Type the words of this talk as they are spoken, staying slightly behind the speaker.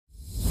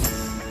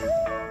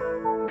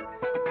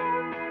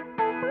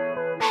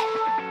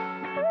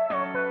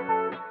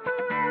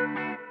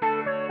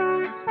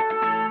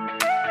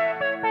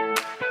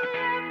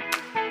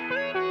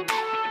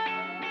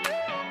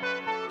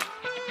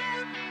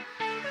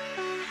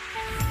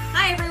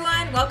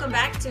Welcome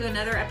back to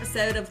another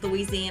episode of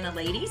Louisiana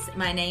Ladies.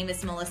 My name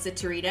is Melissa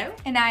Torito.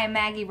 And I am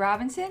Maggie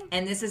Robinson.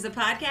 And this is a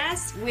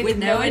podcast with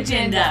no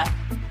agenda.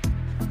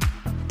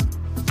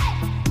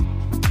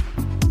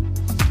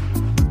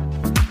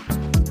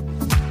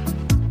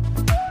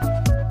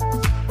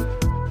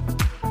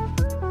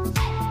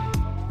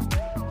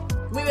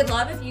 We would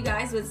love if you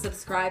guys would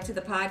subscribe to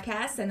the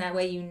podcast, and that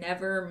way you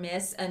never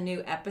miss a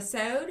new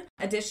episode.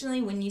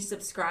 Additionally, when you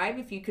subscribe,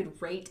 if you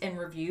could rate and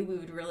review, we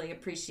would really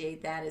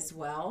appreciate that as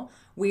well.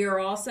 We are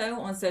also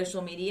on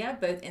social media,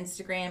 both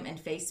Instagram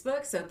and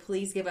Facebook, so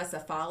please give us a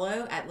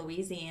follow at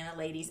Louisiana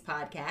Ladies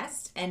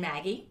Podcast. And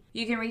Maggie?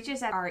 You can reach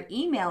us at our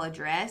email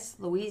address,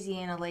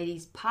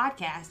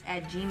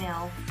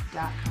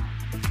 louisianaladiespodcast@gmail.com.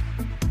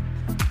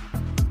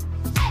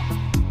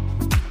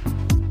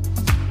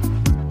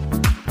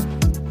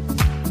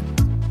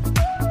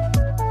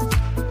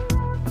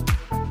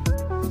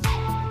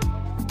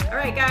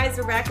 Alright guys,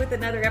 we're back with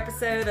another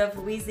episode of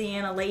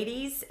Louisiana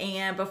Ladies,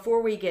 and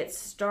before we get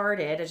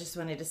started, I just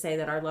wanted to say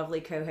that our lovely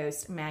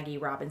co-host Maggie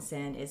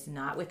Robinson is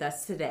not with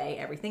us today.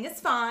 Everything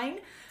is fine,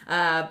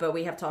 but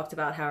we have talked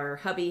about how her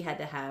hubby had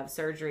to have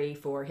surgery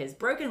for his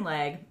broken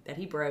leg that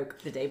he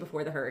broke the day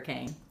before the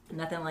hurricane.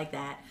 Nothing like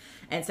that.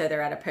 And so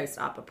they're at a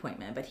post-op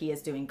appointment, but he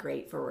is doing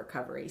great for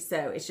recovery.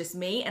 So it's just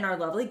me and our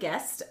lovely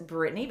guest,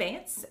 Brittany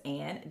Vance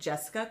and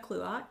Jessica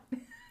Cluot.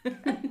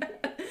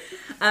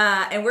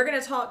 And we're going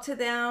to talk to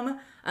them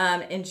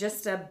in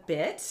just a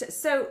bit.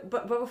 So,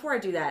 but before I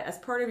do that, as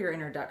part of your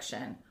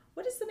introduction,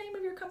 what is the name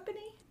of your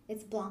company?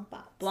 It's Blanc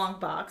Box. Blanc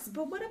Box.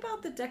 But what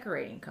about the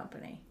decorating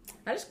company?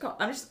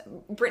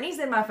 Brittany's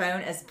in my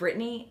phone as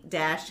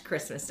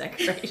Brittany-Christmas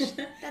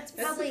decoration. That's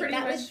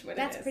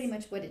pretty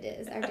much what it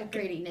is. Our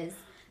decorating is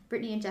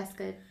Brittany and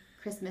Jessica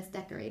Christmas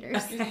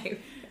decorators. Okay.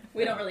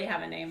 We don't really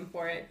have a name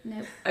for it.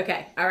 Nope.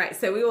 Okay. All right.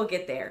 So we will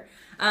get there.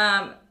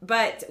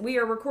 But we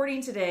are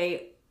recording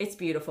today. It's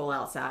beautiful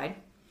outside.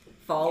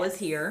 Fall is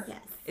here.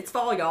 Yes. It's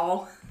fall,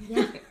 y'all.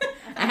 Yeah.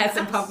 I had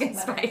some pumpkin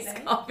spice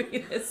coffee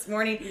this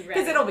morning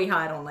because it'll be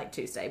hot on like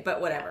Tuesday,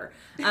 but whatever.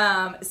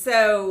 I'm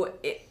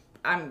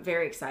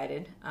very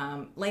excited.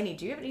 Lainey,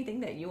 do you have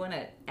anything that you want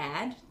to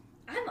add?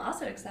 I'm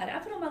also excited. I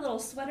put on my little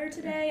sweater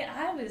today.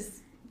 I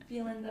was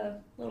feeling the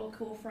little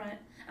cool front.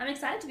 I'm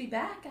excited to be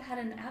back. I had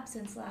an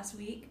absence last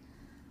week.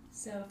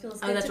 So it feels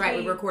good. Oh, that's right.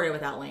 We recorded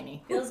without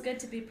Lainey. Feels good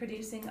to be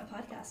producing a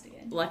podcast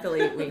again.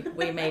 Luckily,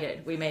 we made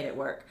it. We made it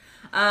work.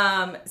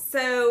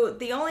 So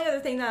the only other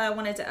thing that I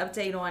wanted to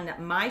update on,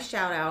 my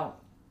shout out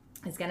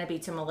is going to be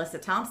to Melissa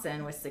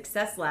Thompson with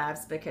Success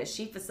Labs because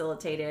she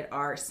facilitated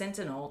our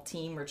Sentinel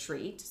team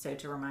retreat. So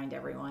to remind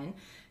everyone,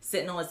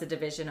 Sentinel is a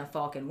division of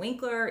Falk and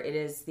Winkler. It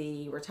is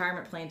the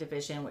retirement plan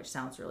division, which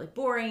sounds really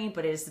boring,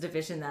 but it is the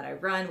division that I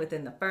run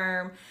within the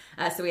firm.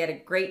 So we had a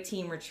great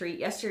team retreat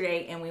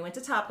yesterday, and we went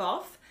to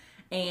Topgolf.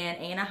 And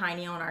Anna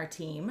Heine on our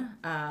team,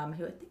 who I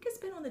think has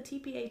been on the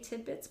TPA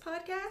Tidbits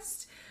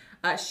podcast.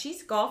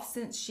 She's golfed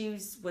since she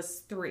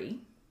was 3.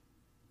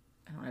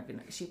 I don't know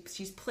if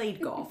she's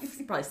played golf.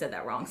 Probably said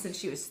that wrong. Since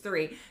she was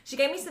 3. She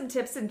gave me some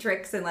tips and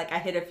tricks, and I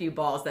hit a few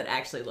balls that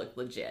actually looked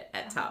legit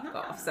at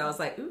Topgolf. So I was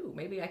like, ooh,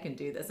 maybe I can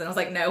do this. And I was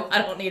like, no,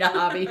 I don't need a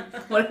hobby.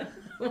 What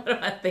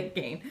am I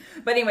thinking?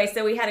 But anyway,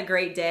 so we had a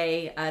great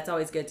day. It's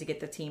always good to get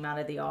the team out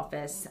of the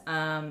office.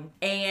 And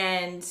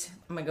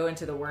I'm going to go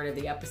into the word of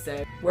the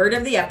episode. Word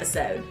of the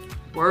episode.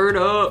 Word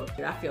up.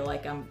 I feel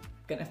like I'm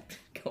going to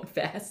go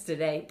fast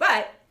today.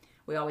 But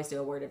we always do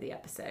a word of the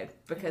episode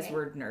because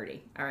we're nerdy.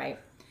 All right.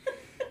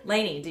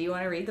 Lainey, do you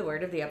want to read the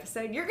word of the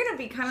episode? You're going to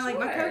be kind of like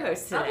my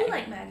co-host today. I'll be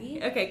like Maggie.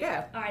 Okay,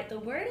 go. All right, the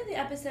word of the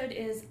episode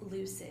is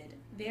lucid.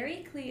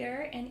 Very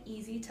clear and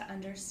easy to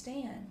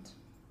understand.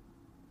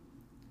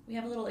 We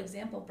have a little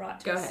example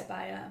brought to us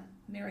by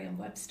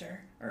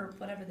Merriam-Webster, or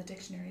whatever the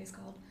dictionary is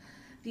called.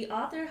 The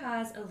author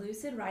has a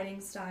lucid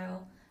writing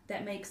style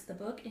that makes the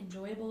book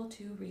enjoyable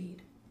to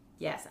read.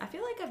 Yes, I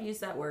feel like I've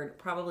used that word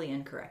probably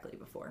incorrectly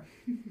before.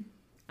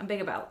 I'm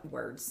big about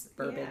words,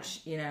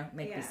 verbiage,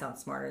 make me sound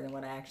smarter than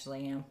what I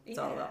actually am. It's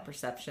all about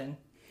perception,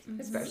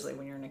 especially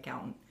when you're an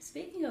accountant.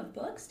 Speaking of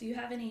books, do you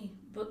have any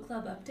book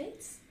club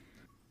updates?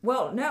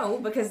 Well, no,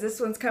 because this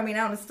one's coming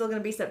out and it's still going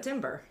to be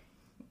September.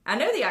 I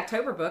know the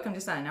October book, I'm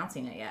just not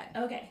announcing it yet.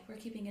 Okay, we're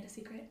keeping it a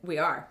secret? We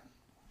are.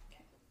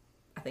 Okay.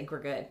 I think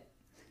we're good.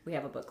 We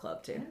have a book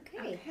club too.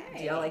 Okay.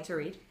 Do y'all like to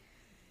read?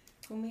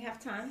 When we have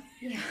time.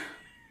 Yeah.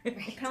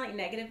 Right. Kind of like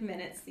negative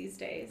minutes these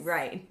days.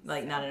 Right.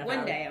 Like not enough One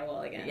hours. day I will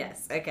again.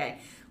 Yes. Okay.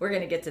 We're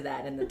going to get to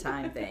that in the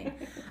time thing.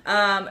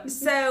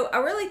 So I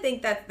really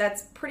think that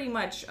that's pretty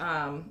much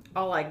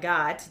all I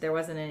got. There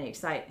wasn't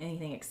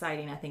anything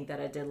exciting I think that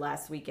I did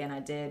last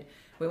weekend.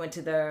 We went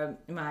to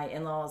my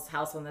in-laws'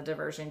 house on the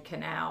Diversion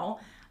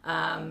Canal,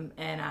 and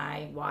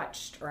I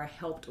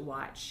helped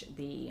watch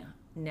the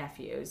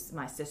nephews.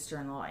 My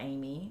sister-in-law,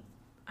 Amy,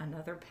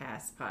 another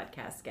past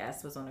podcast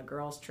guest, was on a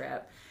girls'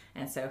 trip.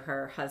 And so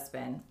her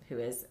husband, who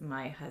is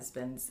my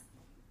husband's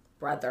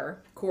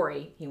brother,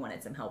 Corey, he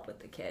wanted some help with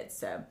the kids.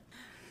 So,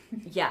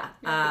 yeah,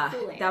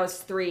 that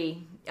was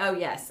 3. Oh,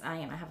 yes, I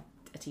am. I have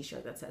a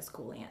t-shirt that says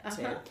Cool Aunt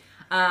too.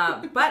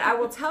 But I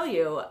will tell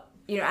you,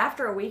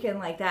 after a weekend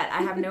like that,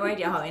 I have no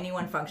idea how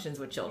anyone functions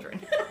with children.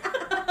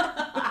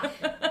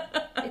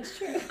 It's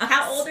true.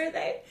 How old are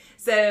they?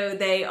 So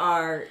they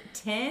are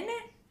 10,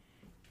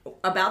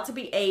 about to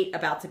be 8,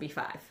 about to be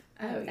 5.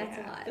 Oh, That's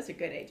a lot. Those are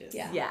good ages.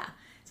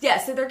 Yeah,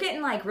 so they're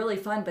getting like really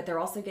fun, but they're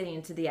also getting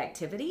into the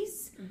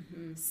activities.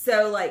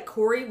 So like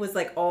Corey was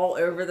like all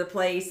over the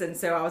place, and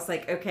so I was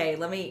like, okay,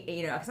 let me,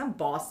 because I'm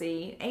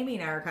bossy. Amy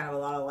and I are kind of a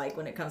lot alike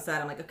when it comes to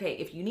that. I'm like, okay,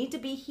 if you need to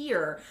be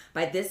here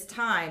by this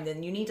time,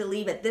 then you need to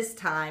leave at this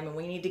time, and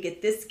we need to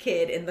get this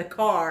kid in the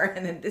car,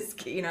 and then this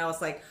kid, I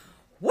was like,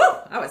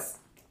 whoa,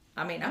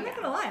 I'm not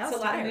gonna lie, I was It's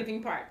a lot tired. of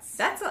moving parts.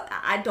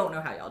 I don't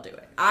know how y'all do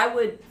it. I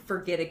would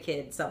forget a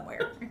kid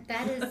somewhere.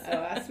 That is. Oh,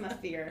 that's my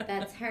fear.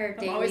 That's her.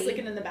 I'm always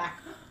looking in the back.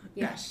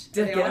 Yes.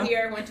 Are they all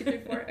here? 1, 2, 3,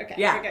 4. Okay.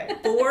 Yeah, We're good.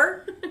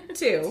 4, 2.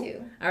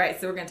 2. All right,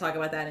 so we're going to talk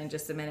about that in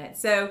just a minute.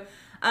 So,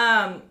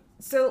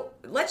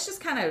 let's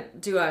just kind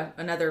of do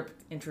another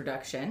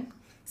introduction.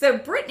 So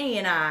Brittany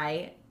and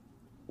I,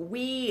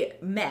 we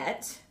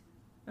met.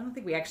 I don't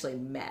think we actually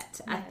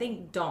met. No. I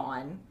think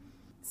Dawn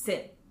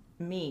sent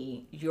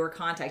me your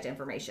contact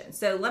information.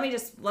 So let me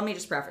just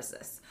preface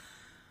this.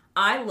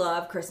 I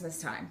love Christmas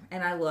time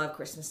and I love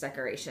Christmas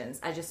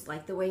decorations. I just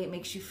like the way it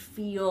makes you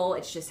feel.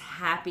 It's just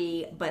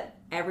happy. But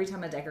every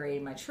time I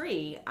decorated my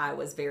tree, I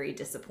was very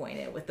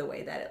disappointed with the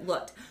way that it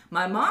looked.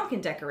 My mom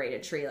can decorate a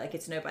tree like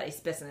it's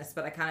nobody's business,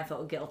 but I kind of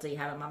felt guilty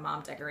having my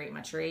mom decorate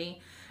my tree.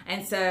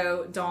 And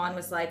so Dawn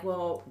was like,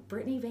 well,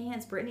 Brittany,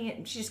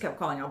 she just kept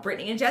calling out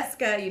Brittany and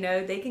Jessica,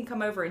 they can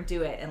come over and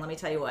do it. And let me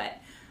tell you what,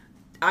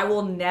 I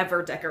will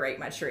never decorate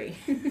my tree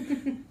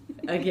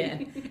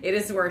again. It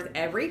is worth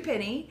every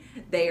penny.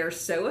 They are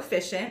so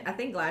efficient. I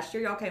think last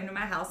year y'all came to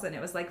my house and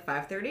it was like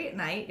 5:30 at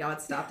night. Y'all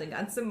had stopped and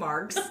gotten some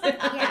marks.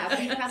 Yeah,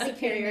 we probably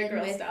Superior came in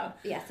Grill with stuff.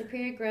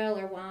 Superior Grill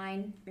or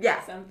wine.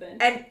 Yeah, Something.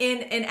 And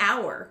in an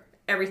hour,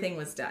 everything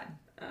was done.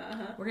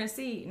 Uh-huh. We're gonna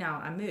see now.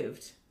 I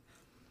moved.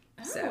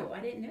 Oh, So, I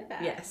didn't know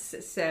that. yes.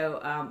 So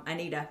I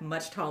need a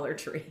much taller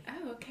tree.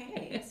 Oh,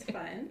 okay. That's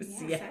fun.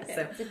 Yeah,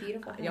 so It's a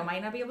beautiful home. y'all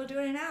might not be able to do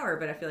it in an hour,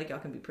 but I feel like y'all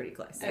can be pretty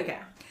close. Okay.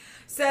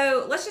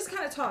 So let's just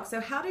kind of talk.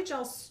 So how did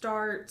y'all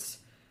start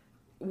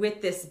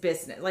with this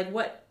business? Like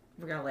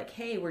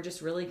hey, we're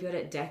just really good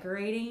at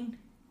decorating.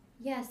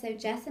 Yeah, so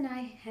Jess and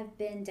I have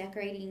been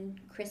decorating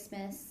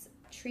Christmas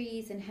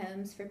trees and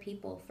homes for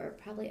people for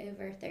probably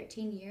over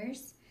 13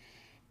 years.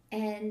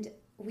 And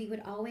we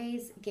would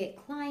always get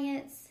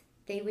clients.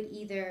 They would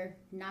either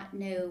not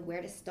know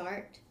where to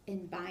start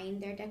in buying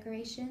their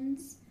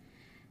decorations.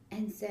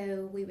 And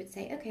so we would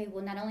say, okay,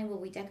 well, not only will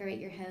we decorate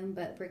your home,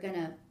 but we're going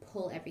to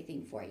pull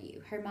everything for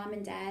you. Her mom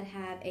and dad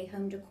have a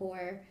home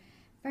decor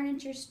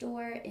furniture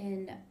store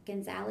in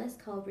Gonzales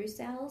called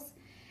Roussel's,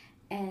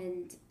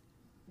 and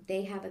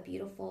they have a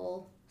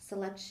beautiful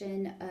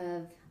selection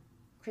of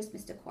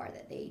Christmas decor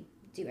that they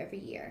do every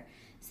year.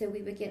 So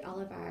we would get all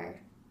of our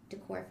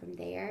decor from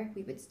there.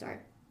 We would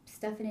start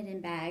stuffing it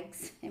in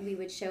bags, and we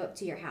would show up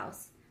to your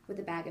house with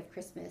a bag of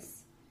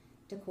Christmas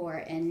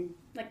decor and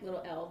Like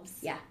little elves.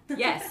 yeah.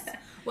 Yes.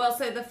 Well,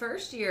 so the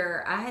first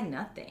year I had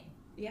nothing.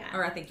 Yeah.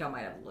 Or I think y'all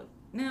might have looked.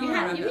 No, You I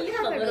had- don't you know. We have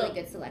have a a little- really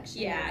good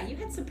selection. Yeah, you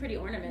had some pretty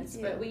ornaments,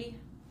 but we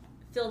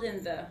filled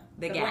in the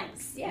gaps.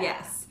 blanks. Yeah.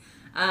 Yes.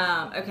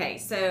 Okay,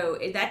 so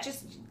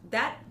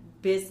that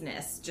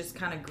business just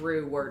kind of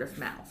grew word of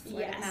mouth. Word of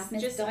Yes, mouth.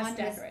 Miss just Dawn us was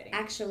decorating.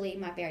 actually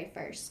my very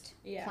first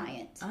Yeah.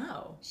 client.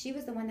 Oh. She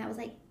was the one that was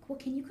like, well,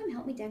 can you come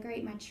help me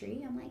decorate my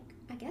tree? I'm like,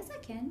 I guess I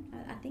can.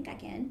 I think I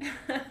can.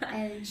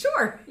 And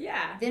Sure.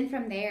 Yeah. then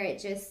from there, it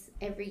just,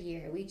 every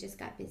year, we just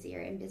got busier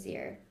and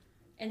busier.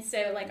 And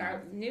so, like,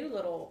 our new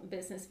little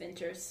business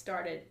venture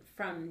started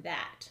from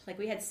that. Like,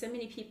 we had so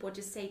many people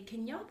just say,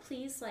 can y'all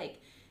please, like,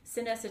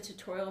 send us a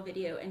tutorial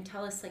video and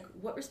tell us, like,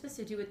 what we're supposed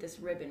to do with this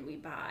ribbon we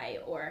buy,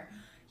 or,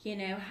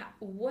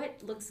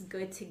 what looks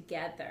good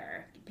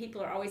together.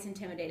 People are always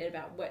intimidated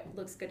about what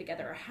looks good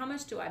together, or how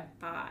much do I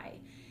buy?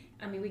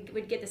 I mean, we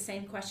would get the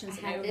same questions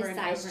I have over this and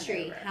size over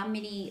tree. and over. How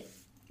many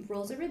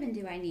rolls of ribbon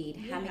do I need?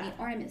 How many Yeah.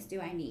 ornaments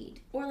do I need?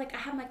 Or like, I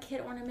have my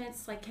kid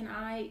ornaments, like, can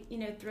I,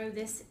 throw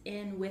this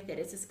in with it?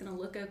 Is this going to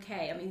look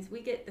okay? I mean,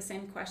 we get the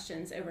same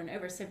questions over and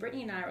over. So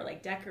Brittany and I were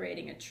like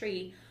decorating a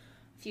tree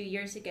a few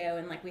years ago,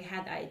 and like we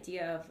had the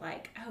idea of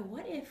like, oh,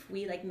 what if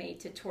we like made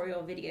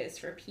tutorial videos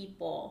for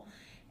people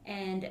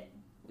and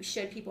we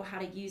showed people how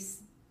to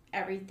use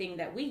everything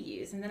that we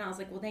use. And then I was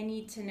like, well, they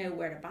need to know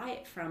where to buy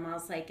it from. I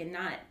was like,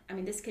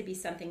 this could be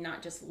something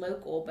not just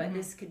local, but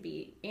this could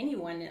be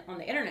anyone on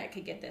the internet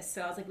could get this.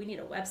 So I was like, we need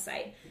a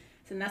website.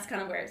 So that's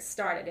kind of where it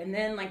started. And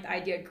then like the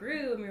idea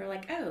grew, and we were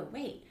like, oh,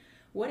 wait,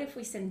 what if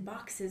we send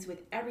boxes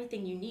with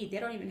everything you need? They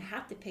don't even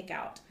have to pick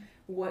out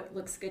what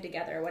looks good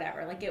together or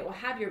whatever. Like, it will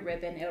have your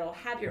ribbon, it'll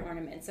have your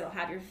ornaments, it'll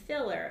have your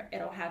filler,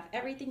 it'll have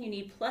everything you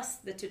need plus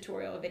the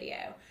tutorial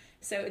video.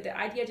 So the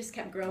idea just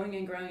kept growing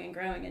and growing and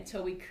growing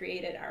until we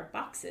created our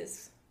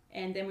boxes.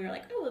 And then we were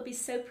like, oh, it'd be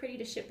so pretty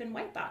to ship in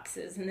white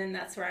boxes. And then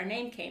that's where our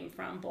name came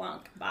from,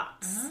 Blanc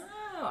Box.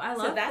 I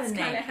love So that's the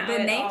name. kinda how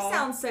The it name all-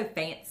 sounds so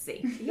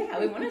fancy. Yeah,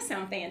 we want to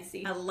sound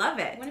fancy. I love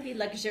I it. want to be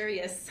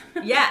luxurious.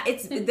 Yeah,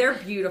 they're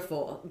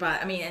beautiful,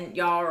 but I mean, and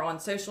y'all are on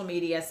social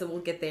media, so we'll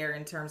get there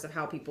in terms of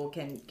how people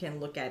can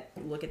look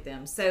at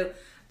them. So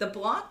the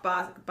Blanc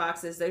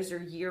boxes, those are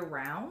year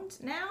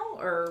round now,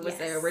 or was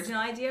the Yes. original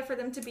idea for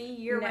them to be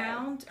year No.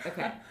 round?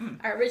 Okay.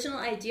 Our original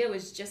idea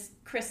was just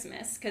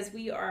Christmas because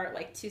we are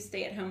like two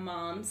stay-at-home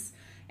moms,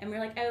 and we're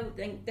like, oh,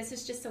 then this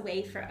is just a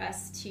way for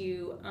us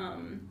to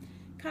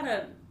kind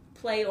of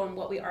play on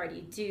what we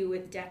already do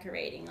with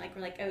decorating. Like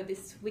we're like, oh,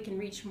 we can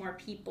reach more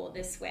people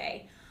this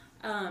way.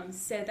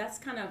 So that's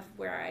kind of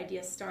where our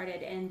idea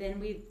started, and then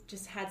we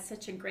just had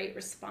such a great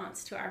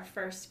response to our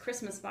first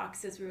Christmas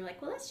boxes. We were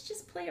like, well, let's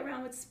just play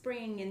around with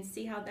spring and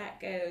see how that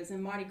goes,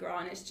 and Mardi Gras,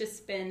 and it's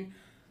just been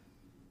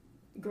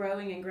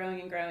growing and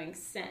growing and growing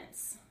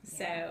since.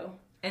 So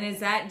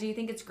And do you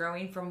think it's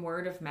growing from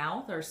word of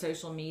mouth or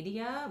social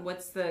media?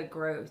 What's the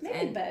growth? maybe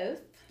And both.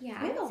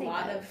 Yeah, We I have a would say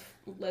lot both.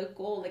 of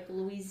local, like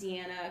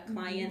Louisiana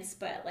clients,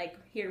 but like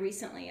here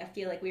recently, I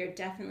feel like we are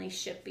definitely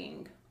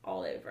shipping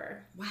all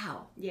over.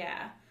 wow.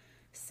 Yeah.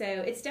 So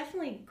it's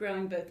definitely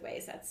growing both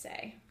ways, I'd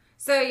say.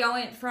 So y'all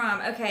went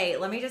from, okay,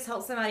 let me just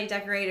help somebody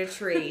decorate a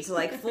tree to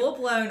like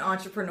full-blown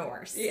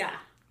entrepreneurs. Yeah.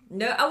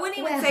 No, I wouldn't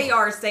even Well- say you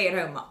are a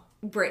stay-at-home mom.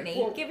 Brittany,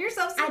 Well, give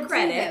yourself I some do,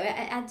 credit.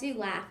 though. I do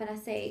laugh and I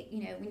say,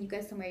 when you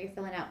go somewhere, you're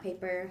filling out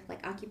paper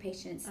like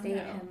occupation, stay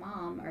at home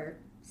mom or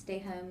stay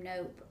home.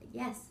 Nope.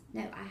 Yes.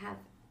 No. I have.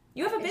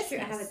 You have a It's true,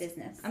 business. I have a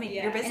business. I mean,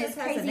 Yeah. your And business it's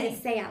has a crazy name. to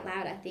say out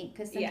loud, I think,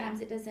 because sometimes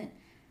it doesn't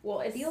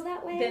Well, it's feel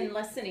that way. been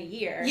less than a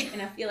year,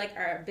 and I feel like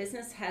our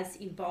business has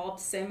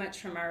evolved so much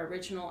from our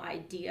original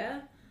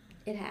idea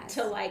It has.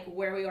 to like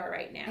where we are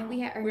right now. And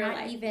we are We're not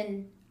like,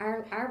 even,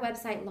 our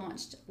website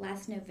launched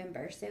last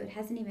November, so it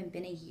hasn't even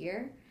been a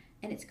year.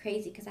 And it's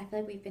crazy because I feel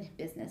like we've been in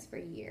business for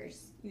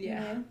years.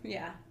 yeah,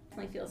 yeah,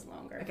 definitely feels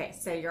longer. Okay,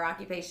 so your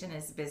occupation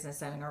is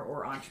business owner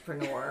or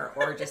entrepreneur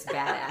or just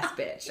badass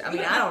bitch. I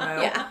mean, I don't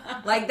know.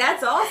 Yeah. Like,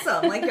 that's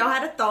awesome. Like, y'all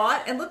had a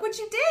thought, and look what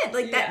you did.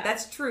 Like, Yeah.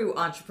 that's true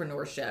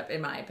entrepreneurship,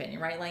 in my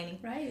opinion. Right, Lainey?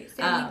 Right.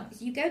 So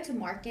you go to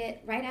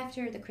market right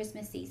after the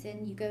Christmas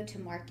season. You go to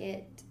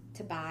market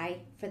to buy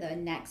for the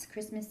next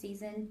Christmas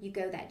season. You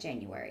go that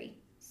January.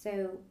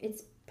 So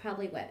it's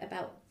probably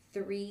about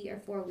 3 or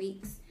 4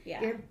 weeks.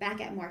 Yeah. You're back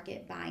at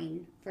market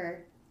buying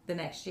for The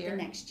next year? the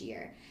next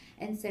year.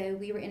 And so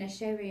we were in a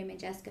showroom and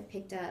Jessica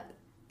picked up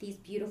these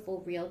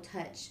beautiful real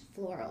touch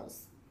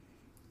florals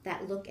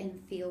that look and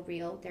feel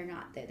real. They're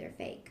not, though, they're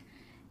fake.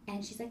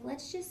 And she's like,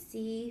 let's just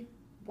see,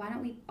 why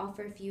don't we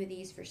offer a few of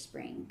these for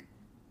spring?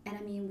 And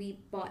I mean, we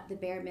bought the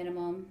bare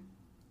minimum,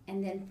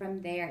 and then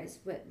from there is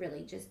what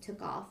really just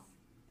took off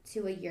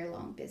to a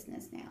year-long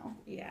business now.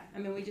 Yeah, I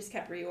mean, we just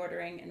kept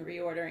reordering and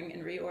reordering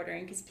and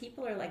reordering because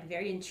people are like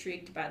very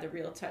intrigued by the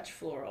real touch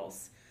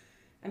florals.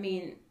 I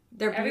mean,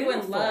 everyone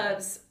beautiful.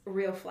 loves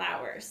real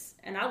flowers,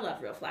 and I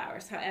love real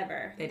flowers.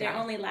 However, They they die.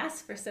 only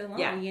last for so long,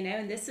 Yeah.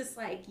 And this is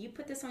like you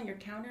put this on your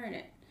counter and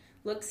it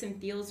looks and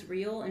feels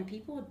real, and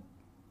people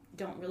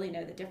don't really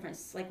know the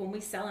difference. Like when we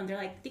sell them, they're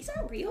like, "These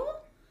aren't real."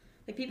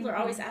 Like people are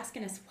always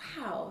asking us,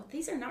 "Wow,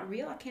 these are not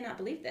real. I cannot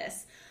believe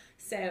this."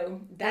 So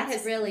that That's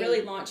has really-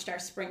 really launched our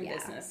spring Yeah.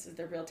 business,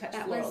 the real touch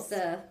That florals. was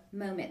the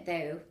moment,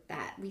 though,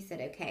 that we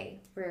said, okay,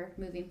 we're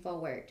moving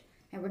forward,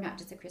 and we're not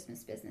just a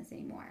Christmas business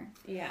anymore.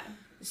 Yeah.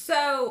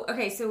 So,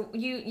 okay, so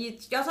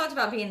y'all talked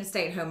about being a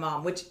stay-at-home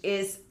mom, which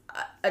is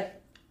a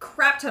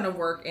crap ton of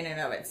work in and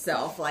of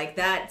itself. Like,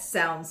 that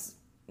sounds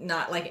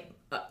not like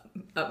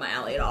up my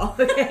alley at all.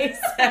 Okay,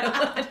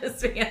 so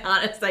just being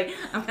honest, like,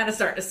 I'm kind of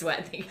starting to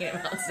sweat thinking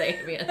about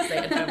being a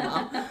stay-at-home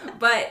mom.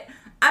 But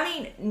I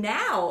mean,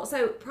 now,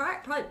 so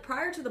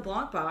prior to the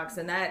Blanc Box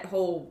and that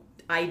whole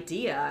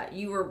idea,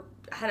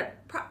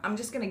 I'm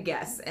just gonna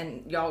guess,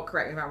 and y'all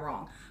correct me if I'm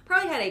wrong,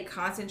 probably had a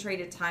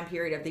concentrated time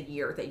period of the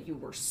year that you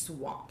were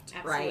swamped,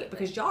 Absolutely. right?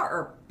 Because y'all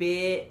are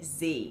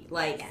busy.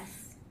 Like,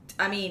 Yes.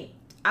 I mean,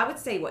 I would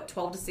say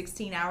 12 to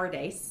 16 hour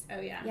days. Oh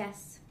yeah.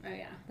 Yes. Oh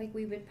yeah. Like,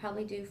 we would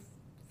probably do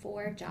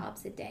 4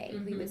 jobs a day.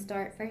 We would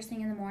start first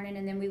thing in the morning,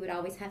 and then we would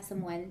always have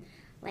someone,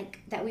 like,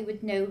 that we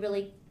would know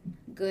really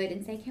good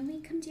and say, can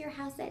we come to your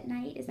house at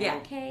night? Is that Yeah.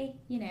 okay?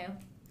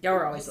 Y'all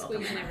are always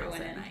welcome Squeezing in my house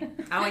everyone at in.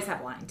 night. I always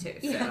have wine too.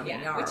 So, I mean,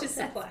 Yeah, y'all which are- is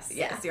a plus.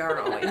 Yes, you are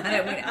always.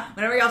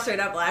 Whenever y'all showed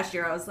up last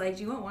year, I was like,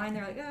 "Do you want wine?"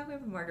 They're like, "Oh, we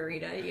have a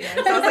margarita." So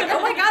I was like, "Oh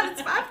my god,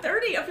 it's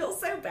 5:30. I feel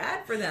so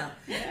bad for them."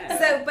 Yeah.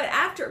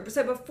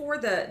 So before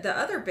the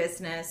other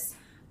business,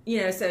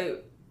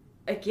 so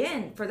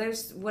again for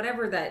those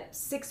whatever that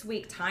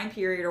 6-week time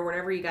period or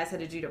whatever you guys had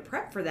to do to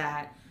prep for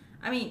that.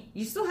 I mean,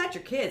 you still had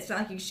your kids. It's not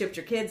like you shipped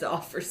your kids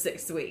off for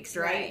 6 weeks,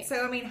 right? Right.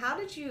 So I mean, how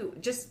did you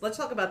let's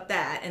talk about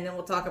that, and then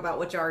we'll talk about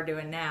what y'all are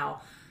doing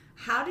now.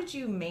 How did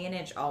you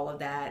manage all of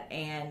that?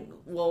 And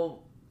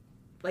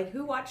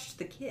who watched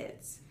the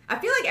kids? I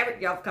feel like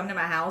y'all have come to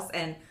my house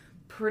and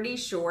pretty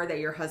sure that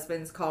your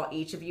husbands call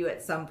each of you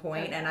at some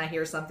point, and I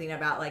hear something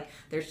about like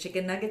there's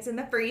chicken nuggets in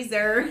the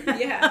freezer.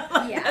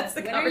 Yeah. Yeah. That's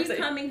the When are you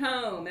conversation. coming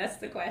home? That's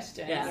the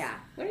question. Yeah.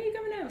 When are you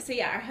coming home? So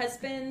yeah, our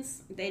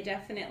husbands, they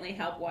definitely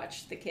help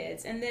watch the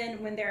kids. And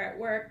then when they're at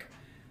work,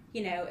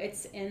 you know,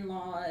 it's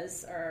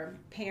in-laws or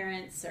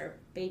parents or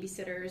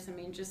babysitters. I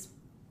mean, just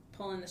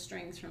pulling the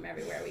strings from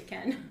everywhere we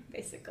can,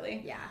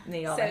 basically. Yeah.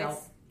 Need all So the help.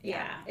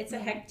 it's a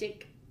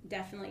hectic,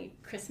 definitely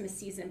Christmas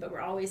season, but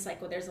we're always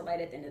like, well, there's a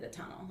light at the end of the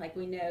tunnel. Like,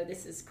 we know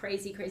this is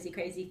crazy, crazy,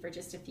 crazy for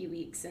just a few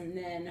weeks, and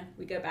then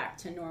we go back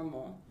to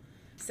normal.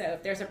 So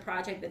if there's a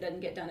project that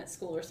doesn't get done at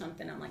school or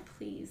something, I'm like,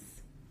 please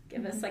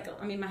give us like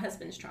I mean, my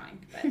husband's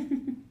trying, but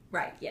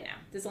Right. you know,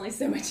 there's only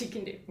so much you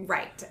can do.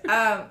 Right.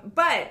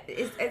 But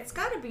it's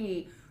got to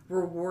be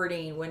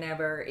rewarding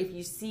whenever, if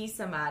you see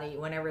somebody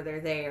whenever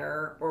they're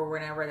there or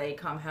whenever they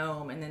come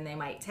home, and then they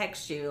might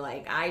text you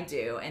like I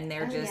do, and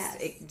they're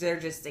they're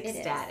just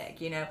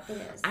ecstatic, you know. It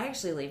is. I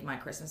actually leave my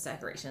Christmas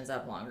decorations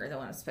up longer than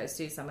what I'm supposed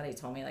to. Somebody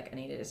told me like I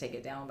needed to take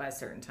it down by a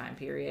certain time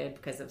period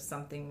because of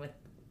something with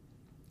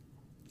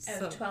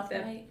 12th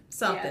night.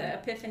 something. Yeah,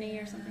 the Epiphany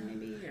or something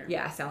maybe. Or...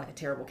 Yeah, I sound like a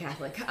terrible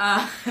Catholic.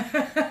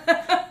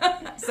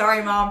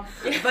 Sorry, Mom.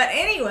 But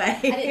anyway.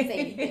 I didn't say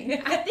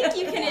anything. I think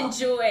you can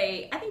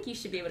enjoy. I think you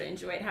should be able to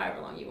enjoy it however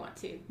long you want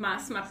to.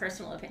 That's my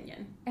personal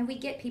opinion. And we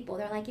get people,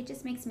 they're like, it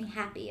just makes me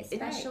happy,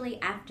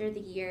 especially after the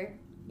year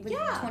with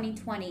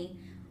 2020.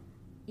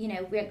 You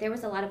know, there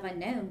was a lot of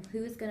unknown.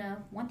 Who is going to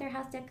want their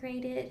house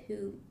decorated?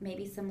 Who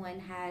maybe someone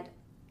had,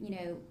 you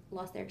know,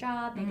 lost their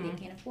job, maybe they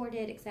can't afford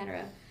it,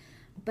 etc.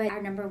 But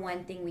our number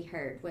one thing we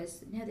heard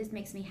was, no, this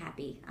makes me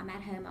happy. I'm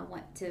at home. I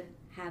want to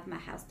have my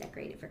house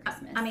decorated for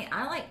Christmas. I mean,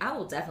 I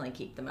will definitely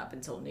keep them up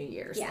until New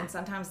Year's, and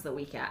sometimes the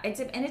week out.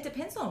 And it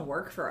depends on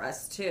work for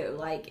us too.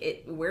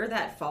 Like where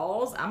that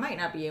falls, I might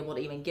not be able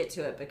to even get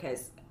to it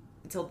because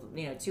until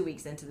 2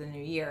 weeks into the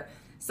new year.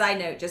 Side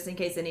note, just in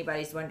case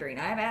anybody's wondering,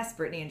 I have asked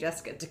Brittany and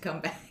Jessica to come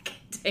back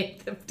and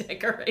take the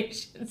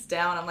decorations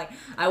down. I'm like,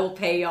 I will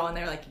pay y'all, and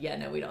they're like, yeah,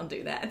 no, we don't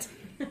do that.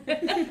 I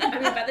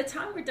mean, by the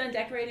time we're done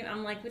decorating,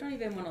 I'm like, we don't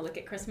even want to look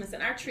at Christmas.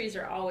 And our trees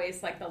are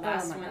always like the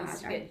last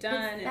ones to get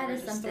done, and we're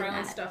just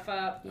throwing stuff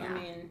up. I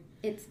mean,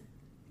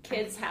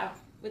 kids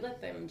we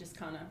let them just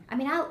kind of. I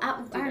mean,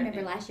 I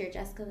remember last year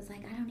Jessica was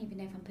like, I don't even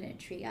know if I'm putting a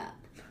tree up.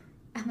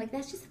 I'm like,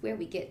 that's just where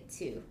we get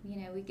to.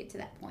 We get to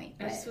that point.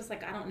 I just was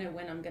like, I don't know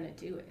when I'm going to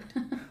do it.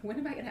 When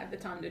am I going to have the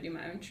time to do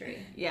my own tree?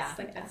 Yeah. It's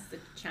like, that's the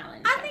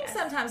challenge. I think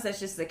sometimes that's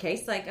just the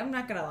case. Like, I'm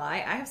not going to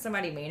lie. I have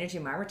somebody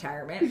managing my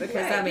retirement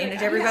because I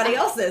manage everybody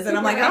else's. And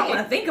I'm like, I don't want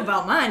to think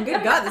about mine.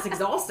 Good God, this is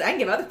exhausting. I can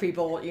give other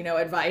people,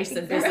 advice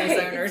and business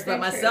owners. But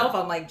myself,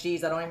 I'm like,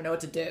 geez, I don't even know what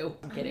to do.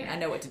 I'm kidding. I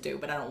know what to do,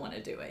 but I don't want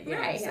to do it.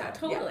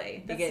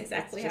 Totally. That's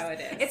exactly how it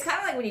is. It's kind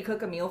of like when you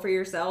cook a meal for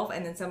yourself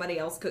and then somebody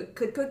else could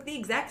cook the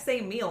exact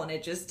same meal and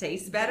it just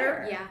tastes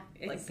better. Yeah,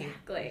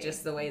 exactly.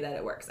 Just the way that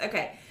it works.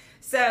 Okay,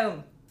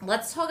 so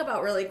let's talk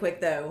about really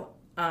quick though,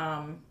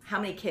 how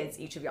many kids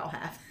each of y'all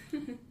have.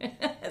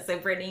 So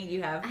Brittany,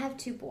 you have? I have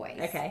 2 boys.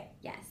 Okay.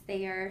 Yes,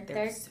 they're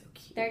so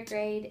cute. 3rd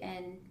grade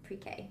and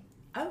pre-K.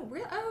 Oh,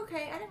 really? Oh,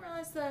 okay. I didn't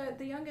realize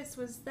the youngest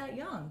was that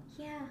young.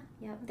 Yeah,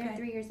 they're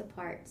 3 years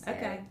apart. So.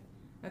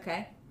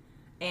 Okay.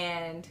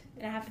 And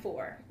I have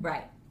 4.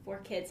 Right. 4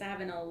 kids. I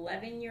have an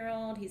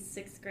 11-year-old. He's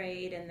 6th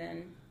grade, and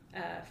then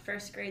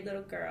first grade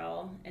little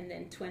girl, and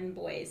then twin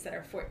boys that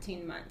are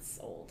 14 months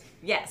old.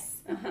 Yes.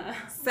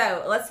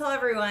 So let's tell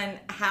everyone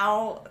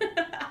how,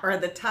 or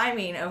the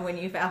timing of when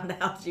you found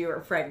out you were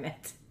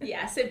pregnant.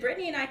 Yeah, so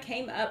Brittany and I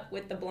came up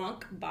with the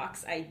Blanc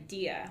Box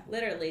idea,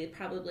 literally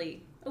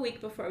probably a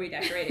week before we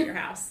decorated your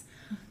house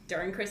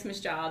during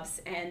Christmas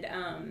jobs.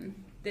 And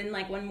then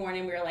like one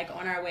morning we were like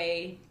on our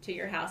way to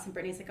your house, and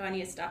Brittany's like, oh, I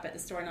need to stop at the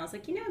store. And I was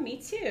like,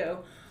 me too.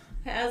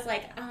 I was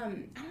like, I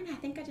don't know, I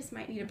think I just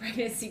might need a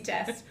pregnancy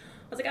test.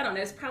 I was like, I don't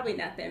know, it's probably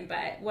nothing,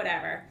 but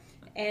whatever.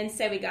 And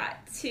so we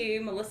got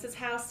to Melissa's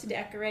house to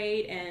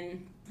decorate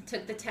and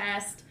took the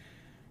test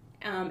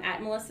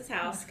at Melissa's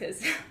house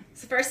because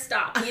it's the first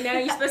stop.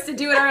 You're supposed to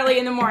do it early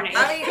in the morning.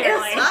 I mean,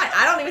 it's not.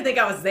 I don't even think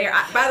I was there.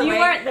 By the way,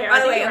 weren't there.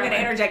 By the way, I'm going to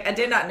interject. I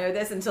did not know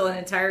this until an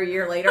entire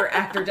year later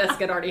after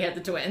Jessica had already had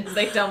the twins.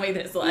 They told me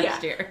this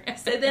last year.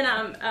 So then,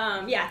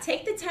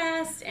 take the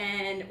test,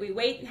 and we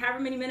wait however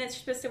many minutes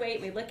you're supposed to wait,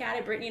 and we look at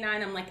it, Brittany and I,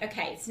 and I'm like,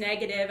 okay, it's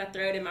negative. I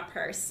throw it in my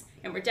purse,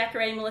 and we're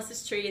decorating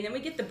Melissa's tree, and then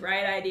we get the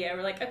bright idea.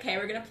 We're like, okay,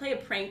 we're going to play a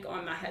prank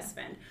on my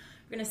husband.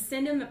 We're going to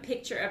send him a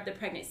picture of the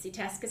pregnancy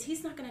test because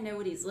he's not going to know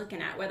what he's looking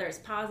at, whether it's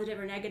positive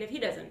or negative. He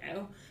doesn't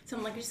know. So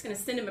I'm like, we're just going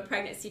to send him a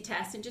pregnancy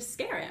test and just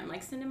scare him.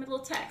 Like, send him a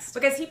little text.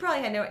 Because he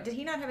probably had did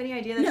he not have any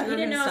idea that No, you were he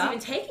didn't know stop? I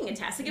was even taking a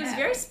test. Like, it was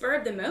very spur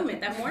of the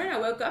moment. That morning I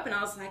woke up and I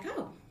was like,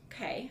 oh,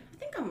 okay. I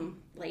think I'm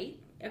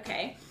late.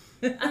 Okay.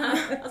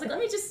 I was like, let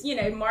me just,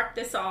 mark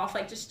this off.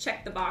 Like, just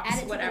check the box,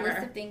 Add it whatever. to the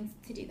list of things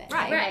to do that.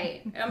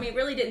 Right. I mean,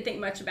 really didn't think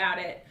much about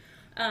it.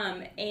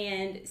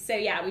 And so,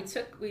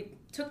 we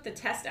took the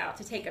test out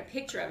to take a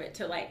picture of it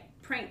to, like,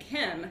 prank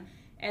him.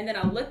 And then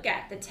I look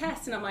at the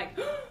test and I'm like,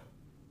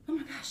 oh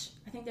my gosh,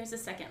 I think there's a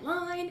second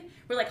line.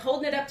 We're like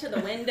holding it up to the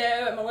window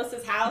at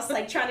Melissa's house,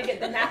 like trying to get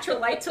the natural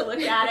light to look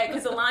at it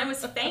because the line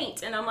was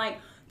faint. And I'm like,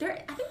 I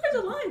think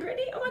there's a line,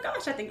 Brittany. Oh my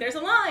gosh, I think there's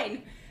a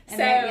line. And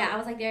there, I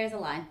was like, there's a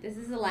line. This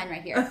is a line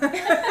right here.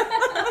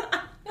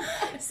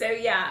 So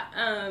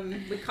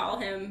we call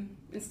him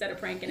instead of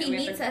pranking him. He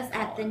meets us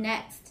at the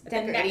next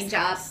decorating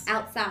job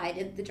outside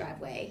of the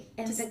driveway.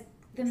 And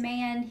the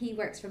man, he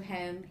works from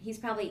home. He's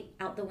probably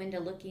out the window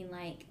looking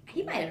like,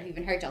 he might have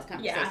even heard y'all's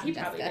conversation. Yeah, he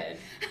probably did.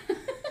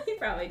 He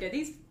probably did.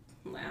 He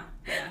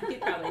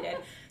probably did.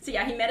 So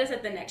yeah, he met us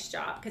at the next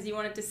job because he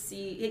wanted to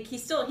see, he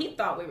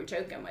thought we were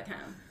joking with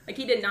him. Like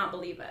he did not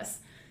believe us.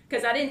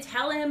 Because I didn't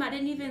tell him, I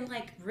didn't even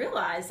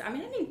realize, I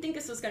didn't even think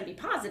this was going to be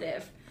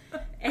positive.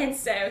 And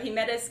so he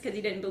met us because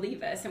he didn't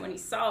believe us. And when he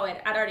saw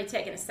it, I'd already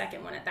taken a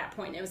second one at that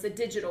point. It was a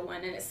digital one,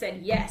 and it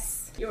said,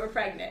 yes, you were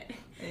pregnant.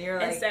 And you're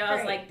like, and so I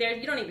was like,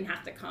 you don't even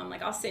have to come.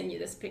 Like, I'll send you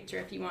this picture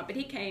if you want. But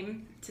he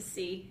came to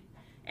see,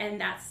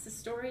 and that's the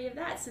story of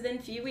that. So then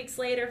a few weeks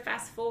later,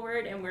 fast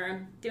forward, and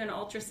we're doing an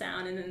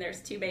ultrasound, and then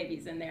there's 2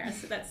 babies in there.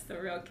 So that's the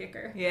real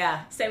kicker.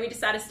 Yeah. So we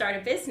decided to start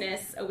a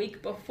business a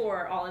week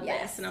before all of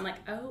this. And I'm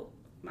like, oh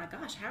my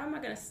gosh, how am I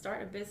going to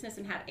start a business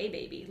and have a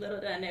baby? Little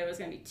did I know it was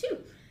going to be 2.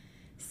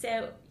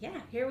 So, yeah,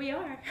 here we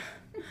are.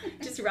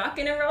 Just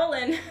rocking and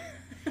rolling.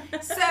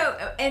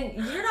 So, and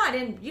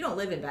you don't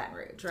live in Baton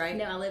Rouge, right?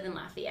 No, I live in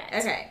Lafayette.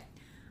 Okay.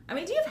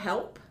 Do you have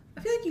help?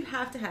 I feel like you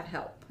have to have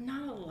help.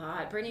 Not a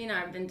lot. Brittany and I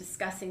have been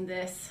discussing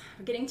this.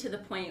 We're getting to the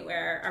point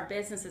where our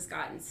business has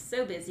gotten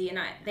so busy, and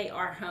they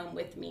are home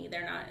with me.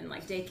 They're not in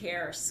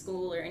daycare or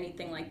school or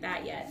anything like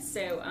that yet.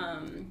 So,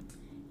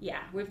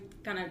 yeah, we've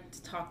kind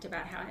of talked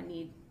about how I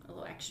need a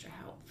little extra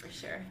help for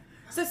sure.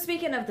 So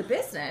speaking of the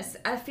business,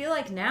 I feel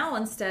like now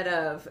instead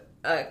of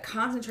a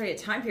concentrated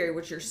time period,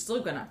 which you're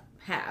still going to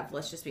have,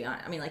 let's just be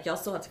honest. Y'all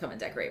still have to come and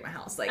decorate my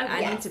house.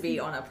 I need to be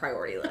on a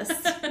priority list.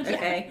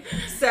 Okay. Yeah.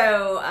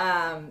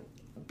 So,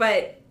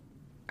 but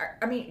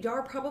y'all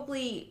are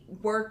probably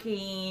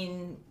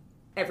working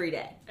every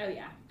day. Oh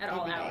yeah. At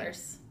all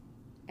hours.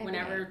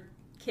 Whenever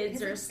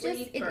kids are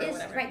asleep or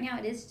whatever. Right now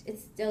it's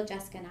still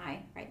Jessica and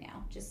I right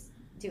now just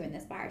doing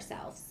this by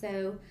ourselves.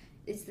 So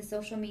it's the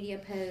social media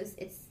posts.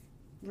 It's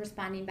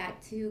responding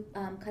back to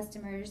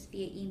customers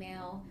via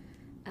email.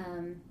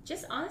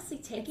 Just honestly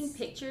taking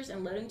pictures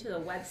and loading to the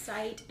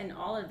website and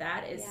all of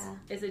that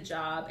is a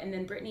job. And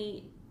then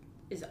Brittany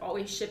is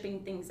always shipping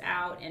things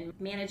out and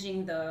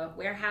managing the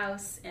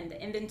warehouse and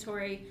the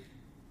inventory.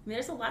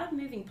 There's a lot of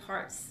moving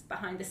parts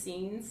behind the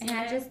scenes. And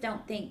I just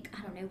don't think,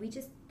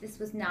 this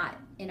was not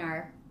in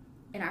our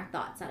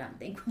thoughts, I don't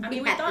think. We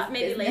thought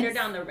maybe later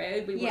down the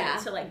road we wanted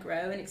to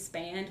grow and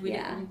expand. We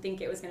didn't think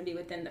it was going to be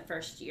within the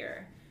first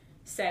year.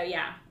 So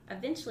yeah,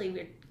 eventually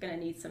we're going to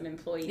need some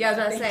employees. Yeah, I was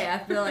going to say, I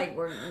feel like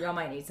y'all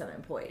might need some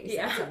employees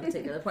at some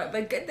particular point.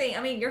 But good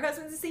thing, your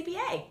husband's a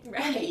CPA.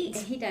 Right. And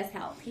he does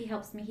help. He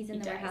helps me. He's in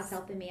the warehouse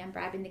helping me. I'm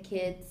grabbing the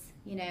kids,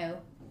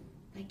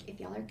 if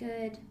y'all are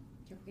good,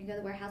 you're going to go to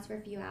the warehouse for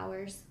a few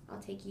hours. I'll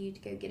take you to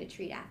go get a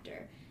treat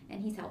after.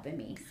 And he's helping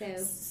me.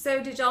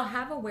 So did y'all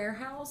have a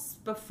warehouse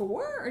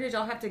before, or did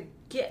y'all have to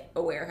get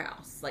a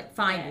warehouse,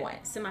 find one?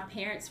 So my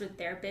parents with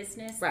their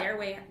business, their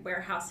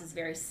warehouse is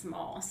very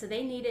small, so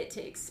they needed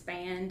to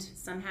expand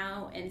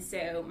somehow. And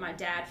so my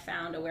dad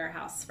found a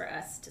warehouse for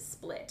us to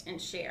split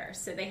and share.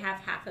 So they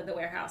have half of the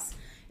warehouse,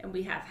 and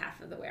we have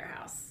half of the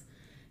warehouse.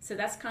 So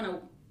that's kind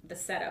of the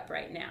setup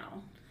right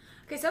now.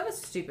 Okay, so I have a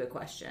stupid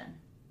question.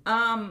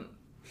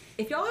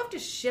 If y'all have to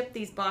ship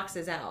these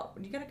boxes out,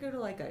 you gotta go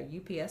to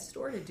a UPS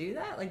store to do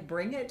that?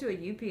 Bring it to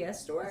a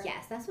UPS store?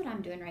 Yes, that's what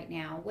I'm doing right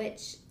now,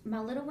 which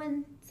my little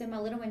one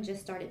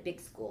just started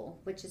big school,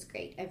 which is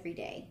great every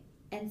day.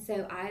 And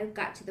so I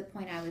got to the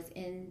point I was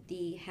in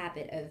the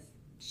habit of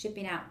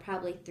shipping out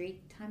probably 3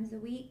 times a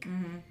week.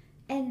 Mm-hmm.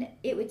 And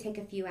it would take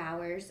a few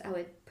hours. I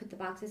would put the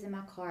boxes in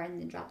my car and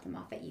then drop them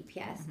off at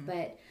UPS. Mm-hmm.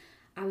 But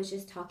I was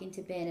just talking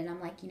to Ben, and I'm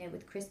like,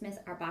 with Christmas,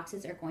 our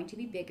boxes are going to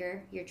be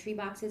bigger. Your tree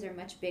boxes are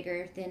much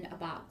bigger than a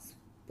box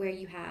where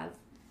you have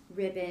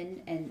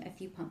ribbon and a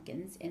few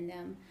pumpkins in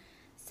them.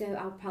 So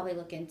I'll probably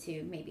look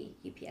into maybe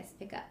UPS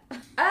pickup.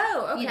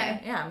 Oh,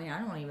 okay. Yeah,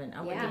 I wouldn't even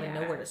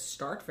know where to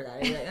start for that.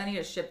 I'd be like, I need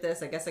to ship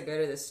this. I guess I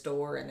go to the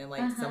store, and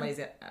then somebody's,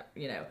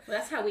 Well,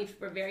 that's how we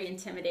were very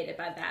intimidated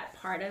by that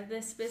part of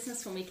this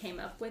business when we came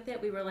up with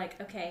it. We were like,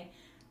 okay,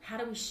 how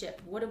do we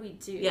ship? What do we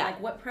do? Yeah.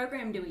 What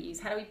program do we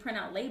use? How do we print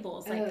out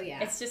labels?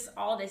 It's just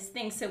all this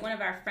thing. So one of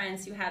our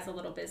friends who has a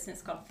little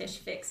business called Fish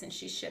Fix, and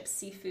she ships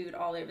seafood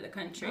all over the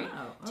country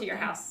to your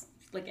house.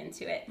 Look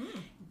into it.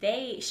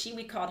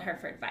 We called her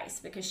for advice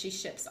because she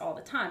ships all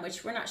the time,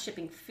 which we're not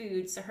shipping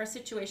food. So her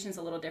situation's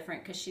a little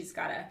different because she's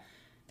got to,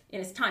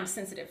 and it's time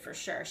sensitive for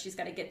sure. She's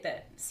got to get the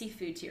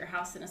seafood to your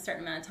house in a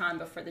certain amount of time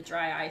before the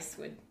dry ice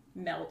would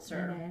melt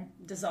or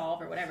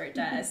dissolve or whatever it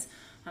does.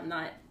 I'm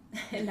not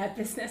in that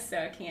business, so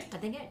I can't.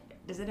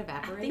 Does it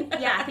evaporate?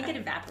 I think it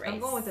evaporates. I'm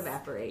going with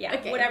evaporate. Yeah,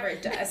 okay. Whatever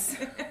it does.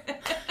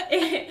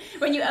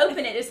 when you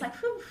open it, it's like,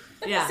 whew.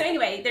 Yeah. So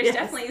anyway,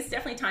 it's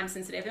definitely time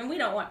sensitive, and we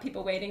don't want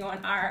people waiting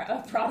on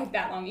our product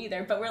that long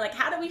either. But we're like,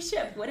 how do we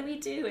ship? What do we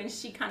do? And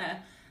she kind of.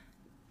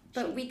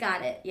 But we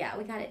got it. Yeah,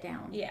 we got it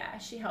down. Yeah,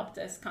 she helped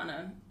us kind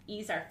of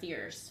ease our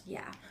fears.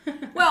 Yeah.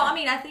 Well, I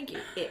mean, I think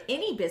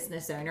any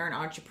business owner, an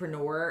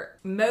entrepreneur,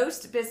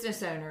 most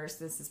business owners,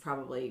 this is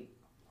probably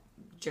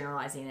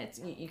generalizing it.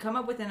 You come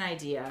up with an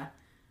idea,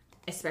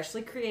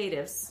 especially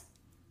creatives.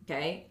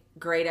 Okay,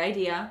 great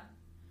idea.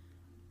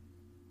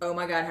 Oh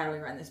my God, how do we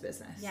run this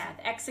business? Yeah,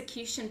 the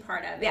execution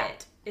part of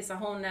it is a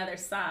whole nother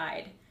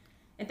side.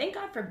 And thank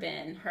God for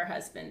Ben, her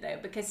husband, though,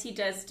 because he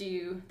does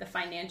do the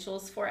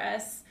financials for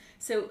us.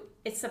 So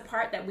it's the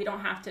part that we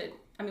don't have to,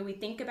 I mean, we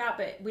think about,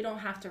 but we don't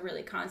have to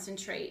really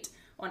concentrate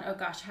on, oh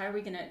gosh, how are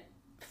we going to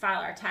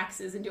file our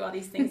taxes and do all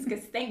these things?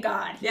 Because thank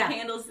God he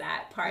handles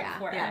that part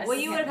for us. Well,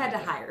 you would have had to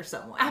hire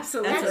someone.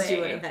 Absolutely. That's what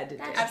you would have had to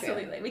do.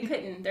 Absolutely. We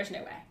couldn't, there's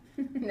no way.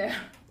 No,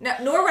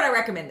 nor would I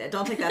recommend it.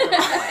 Don't take that the wrong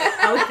way.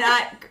 I would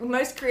not.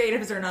 Most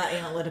creatives are not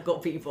analytical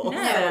people. No,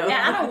 so.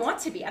 yeah, I don't want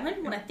to be. I don't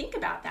even want to think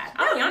about that.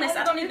 I'll be honest.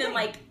 I don't even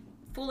like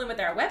fooling with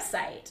our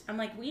website. I'm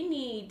like, we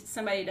need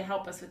somebody to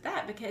help us with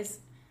that because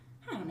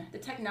I don't know the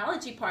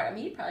technology part. I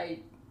mean, you're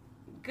probably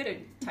good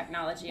at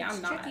technology.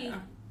 I'm not. Tricky.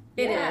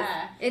 It is.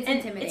 It's and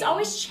intimidating. It's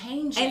always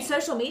changing. And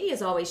social media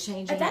is always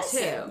changing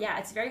too. Yeah,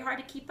 it's very hard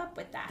to keep up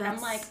with that.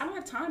 I'm like, I don't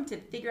have time to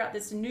figure out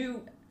this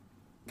new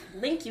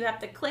link you have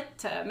to click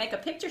to make a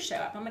picture show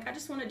up. I'm like, I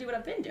just want to do what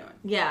I've been doing.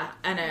 Yeah,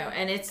 I know.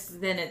 And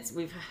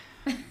we've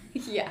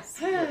yes.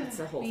 It's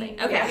a whole thing.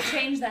 Okay. Yeah, they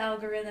change the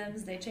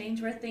algorithms. They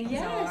change where things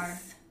are.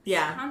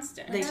 Yeah. It's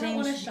constant. I don't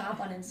want to shop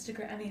on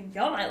Instagram. I mean,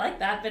 y'all might like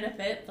that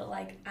benefit, but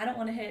like, I don't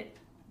want to hit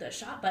the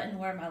shop button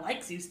where my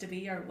likes used to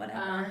be or whatever.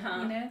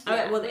 You know?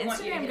 Okay, well, we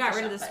want you to Instagram hit got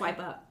the rid of shop the swipe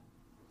up.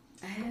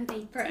 Oh,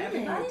 they For did.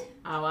 everybody?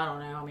 Oh, I don't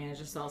know. I mean, I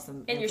just saw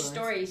some. In your influence.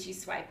 stories, you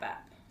swipe up.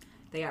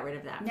 They got rid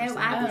of that. No, for some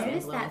I of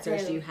these noticed that,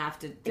 influencers. though. You have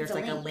to. There's It's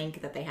a like a link.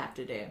 link that they have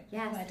to do.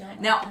 Yes. Oh, I don't.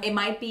 Now it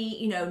might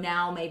be,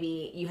 now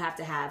maybe you have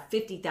to have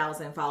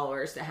 50,000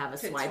 followers to have a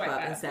To swipe swipe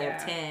up up, instead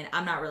yeah. of 10.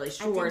 I'm not really did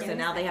sure. So notice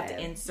now they that, have to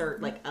though.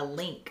 insert like a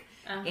link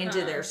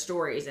into their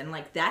stories, and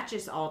like that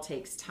just all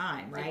takes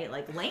time, right?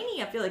 Like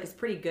Lainey, I feel like is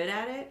pretty good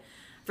at it.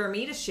 For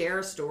me to share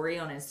a story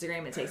on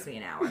Instagram, it takes me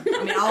an hour.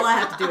 I mean, all I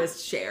have to do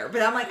is share.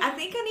 But I'm like, I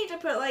think I need to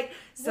put like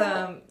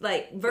some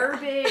like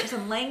verbiage,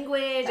 some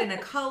language, and a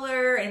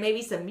color, and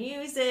maybe some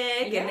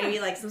music, and maybe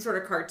like some sort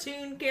of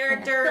cartoon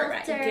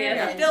character, Filter, a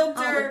and filter.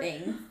 all the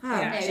things. Oh,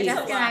 Yeah, No, it's Jesus. a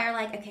Jessica and lot. I are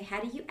like, okay,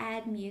 how do you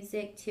add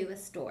music to a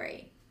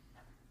story?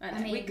 I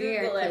mean, we we're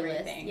Google clueless,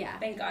 everything. yeah.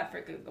 Thank God for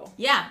Google.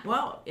 Yeah,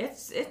 well,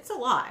 it's a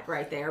lot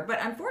right there. But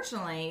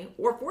unfortunately,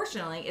 or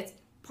fortunately, it's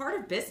part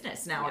of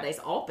business nowadays.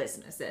 All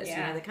businesses,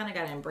 Yeah. they kind of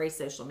got to embrace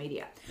social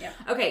media. Yep.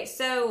 Okay,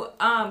 so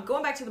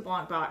going back to the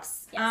Blanc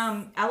Box,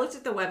 Yes. I looked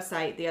at the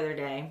website the other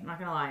day. I'm not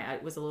gonna lie,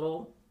 it was a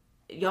little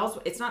y'all's.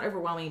 It's not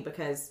overwhelming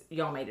because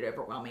y'all made it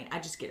overwhelming. I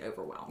just get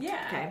overwhelmed.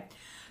 Yeah. Okay,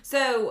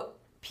 so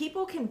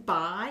people can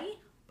buy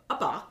a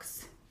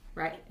box,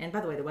 right? And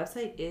by the way, the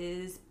website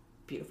is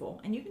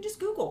beautiful, and you can just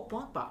Google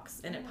Blanc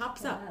Box and it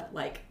pops up.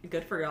 Like,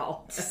 good for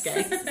y'all.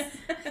 Okay.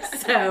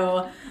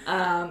 So Good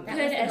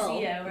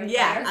SEO right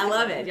yeah, there. I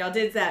love it. Y'all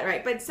did that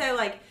right. But so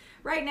like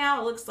right now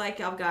it looks like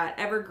y'all got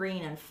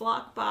evergreen and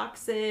flock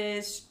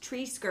boxes,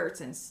 tree skirts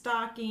and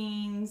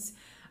stockings.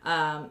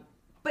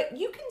 But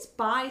you can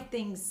buy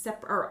things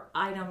separate, or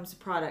items,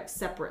 products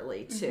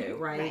separately too,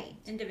 right? Right.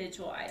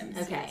 Individual items.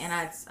 Okay,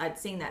 yes. and I'd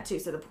seen that too.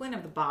 So the point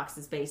of the box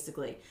is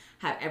basically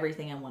have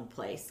everything in one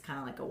place, kind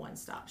of like a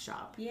one-stop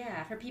shop.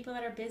 Yeah, for people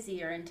that are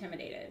busy or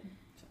intimidated.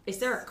 Is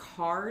there a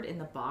card in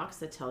the box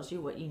that tells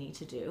you what you need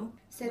to do?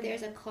 So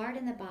there's a card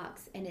in the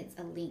box, and it's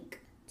a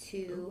link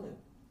to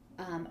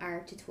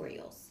our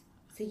tutorials.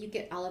 So you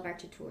get all of our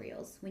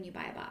tutorials when you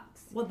buy a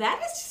box. Well,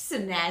 that is just so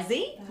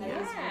snazzy.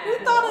 Yeah.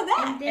 Who thought of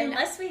that? And then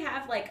Unless we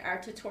have like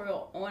our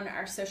tutorial on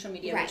our social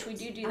media, Right. which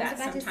we do I was that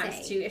about to sometimes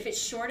say. too. If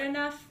it's short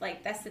enough,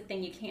 like that's the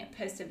thing, you can't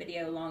post a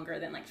video longer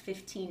than like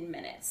 15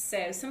 minutes.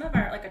 So some of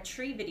our, like a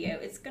tree video,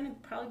 it's going to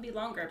probably be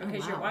longer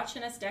because you're wow.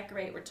 watching us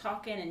decorate, we're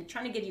talking and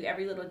trying to give you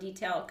every little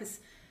detail because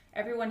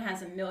everyone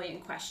has a million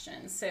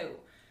questions. So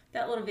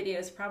that little video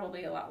is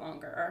probably a lot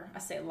longer, or I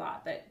say a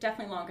lot, but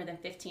definitely longer than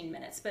 15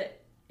 minutes. But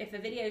if a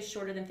video is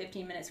shorter than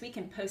 15 minutes, we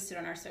can post it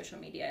on our social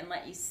media and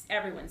let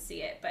everyone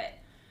see it. But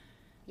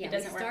yeah, it we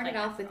doesn't work started like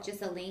that off for with all.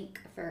 just a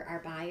link for our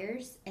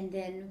buyers, and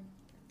then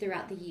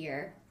throughout the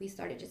year, we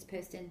started just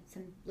posting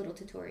some little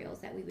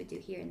tutorials that we would do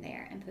here and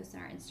there and post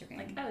on our Instagram.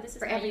 like, oh, this is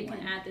for how everyone. you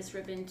can add this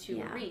ribbon to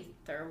Yeah. a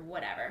wreath or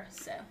whatever.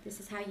 So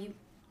This is how you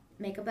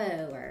make a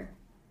bow, or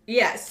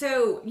Yeah,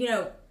 so,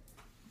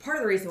 part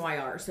of the reason why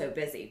y'all are so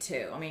busy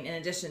too, I mean, in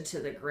addition to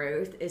the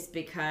growth, is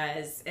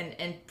because,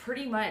 and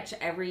pretty much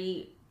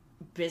every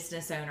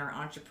business owner,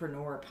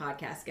 entrepreneur,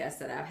 podcast guest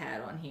that I've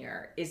had on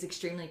here is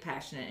extremely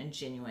passionate and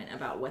genuine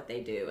about what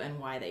they do and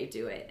why they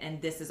do it.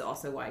 And this is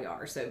also why y'all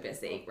are so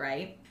busy,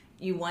 right?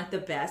 You want the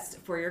best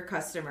for your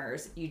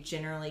customers. You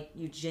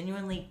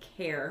genuinely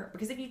care,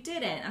 because if you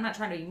didn't, I'm not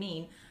trying to be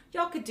mean,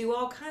 y'all could do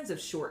all kinds of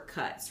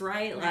shortcuts,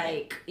 right?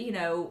 Like, you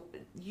know,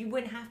 you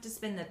wouldn't have to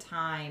spend the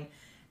time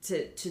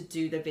to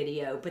do the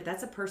video, but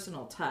that's a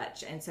personal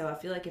touch. And so I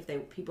feel like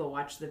if people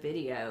watch the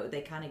video,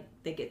 they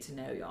get to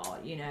know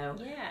y'all, you know?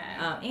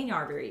 Yeah. And you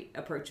are very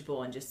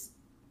approachable and just,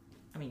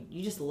 I mean,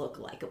 you just look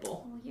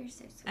likable. Oh, you're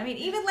so sweet. I mean,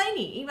 even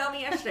Lainey emailed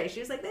me yesterday. She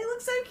was like, they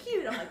look so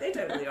cute. I'm like, they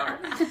totally are.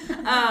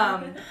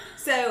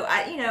 So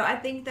I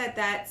think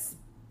that's,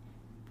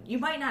 you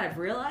might not have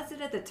realized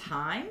it at the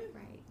time.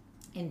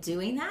 In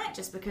doing that,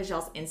 just because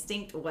y'all's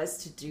instinct was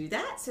to do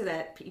that so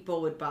that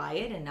people would buy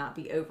it and not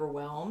be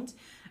overwhelmed.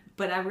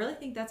 But I really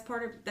think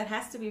that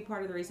has to be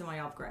part of the reason why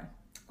y'all have grown.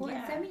 Well,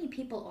 and so many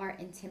people are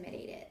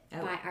intimidated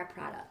by our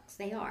products.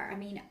 They are. I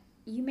mean,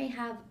 you may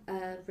have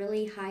a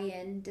really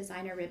high-end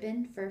designer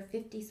ribbon for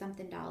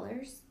 $50-something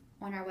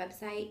on our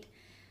website.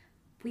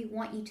 We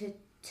want you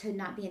to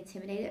not be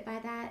intimidated by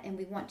that, and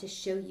we want to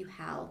show you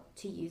how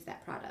to use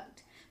that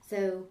product.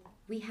 So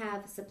we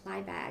have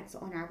supply bags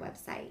on our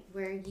website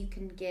where you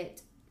can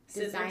get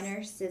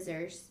designer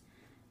scissors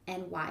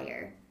and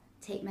wire,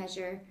 tape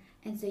measure,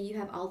 and so you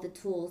have all the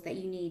tools that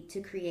you need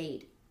to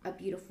create a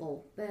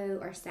beautiful bow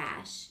or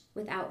sash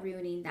without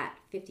ruining that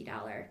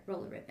 $50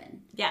 roller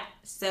ribbon. Yeah.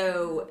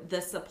 So the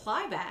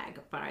supply bag,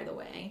 by the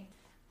way,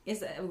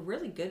 is a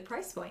really good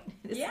price point.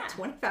 It's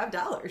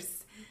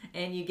 $25.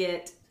 And you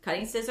get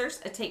cutting scissors,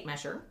 a tape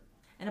measure,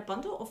 and a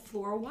bundle of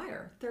floral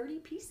wire, 30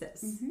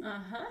 pieces.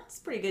 Uh-huh. It's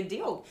a pretty good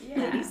deal, yeah.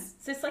 ladies.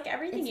 So it's like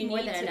everything you need.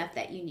 It's more than enough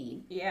that you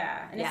need.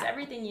 Yeah. And it's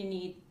everything you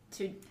need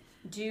to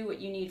do what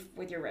you need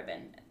with your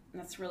ribbon.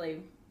 And that's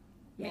really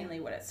mainly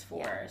what it's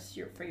for. Is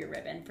for your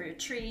ribbon, for your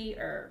tree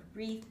or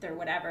wreath or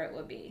whatever it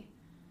would be.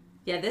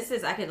 Yeah, this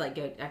is, I could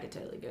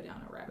totally go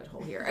down a rabbit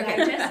hole here.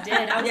 Okay. I just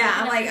did. I'm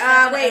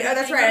like, wait,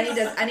 that's right.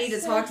 I need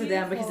to talk to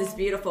them because it's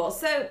beautiful.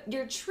 So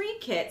your tree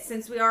kit,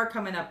 since we are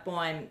coming up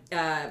on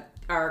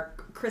our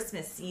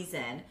Christmas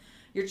season,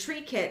 your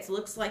tree kits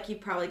looks like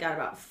you've probably got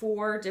about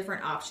 4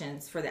 different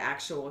options for the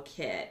actual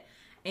kit.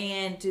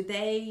 And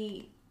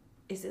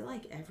is it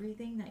like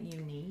everything that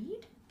you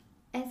need?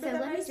 And so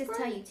let me just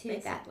tell you too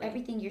that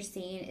everything you're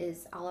seeing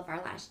is all of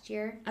our last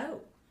year.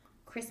 Oh.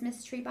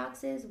 Christmas tree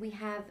boxes. We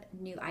have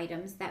new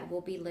items that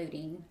we'll be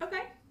loading.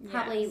 Okay.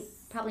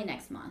 Probably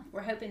next month.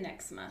 We're hoping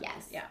next month.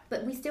 Yes. Yeah.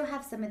 But we still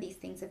have some of these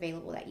things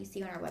available that you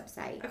see on our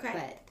website. Okay.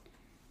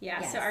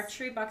 But so our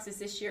tree boxes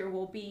this year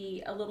will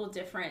be a little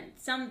different.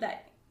 Some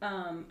that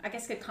I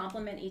guess could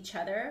complement each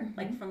other,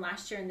 like from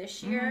last year and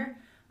this year.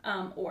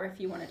 Or if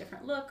you want a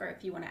different look, or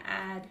if you want to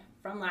add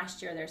from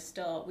last year,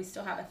 we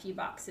still have a few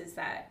boxes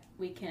that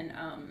we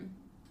can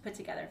put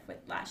together with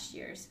last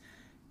year's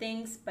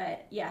things.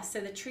 But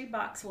so the tree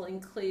box will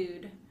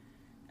include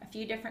a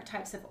few different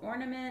types of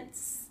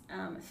ornaments,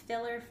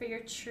 filler for your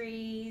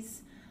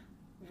trees,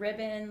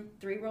 ribbon,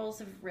 3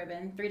 rolls of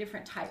ribbon, 3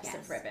 different types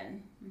of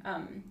ribbon.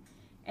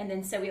 And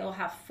then so we'll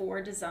have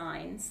 4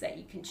 designs that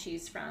you can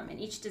choose from, and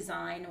each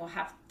design will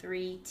have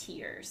 3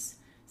 tiers.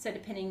 So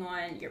depending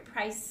on your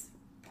price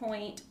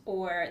point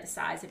or the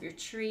size of your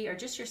tree or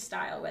just your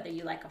style, whether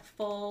you like a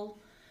full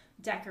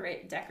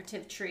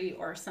decorative tree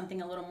or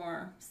something a little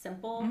more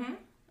simple,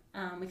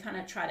 we kind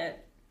of try to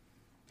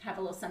have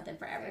a little something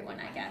for everyone,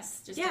 I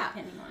guess, just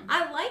depending on.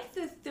 I like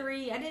the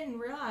 3. I didn't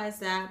realize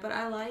that, but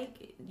I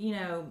like,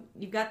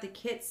 you've got the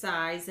kit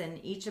size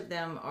and each of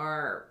them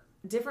are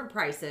different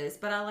prices,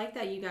 but I like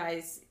that you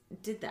guys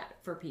did that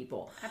for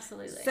people.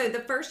 Absolutely. So the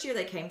first year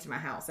they came to my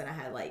house and I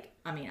had I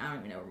don't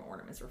even know where my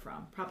ornaments were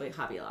from. Probably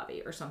Hobby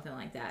Lobby or something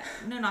like that.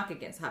 No knock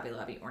against Hobby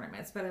Lobby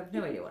ornaments, but I have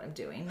no idea what I'm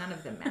doing. None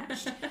of them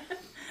matched.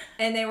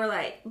 And they were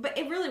like, but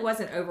it really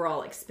wasn't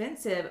overall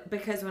expensive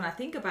because when I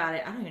think about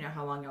it, I don't even know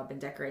how long y'all been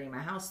decorating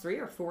my house, 3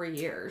 or 4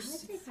 years. I would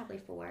say probably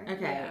 4.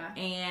 Okay. Yeah.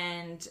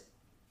 And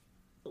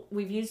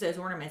we've used those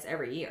ornaments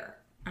every year.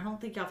 I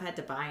don't think y'all have had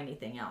to buy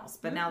anything else.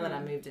 But now that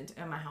I moved into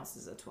my house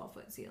is a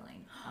 12-foot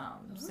ceiling.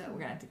 So we're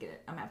gonna have to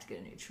I'm gonna have to get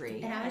a new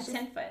tree. And I was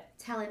 10-foot.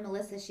 telling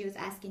Melissa, she was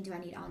asking, do I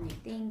need all new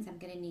things? I'm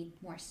gonna need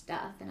more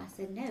stuff. And I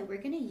said, no,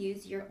 we're gonna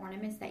use your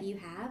ornaments that you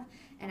have.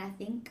 And I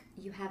think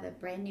you have a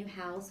brand new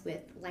house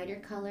with lighter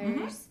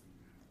colors,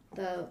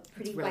 the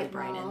pretty really white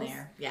bright walls. in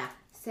there. Yeah.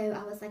 So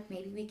I was like,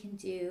 maybe we can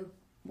do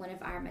one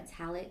of our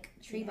metallic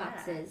tree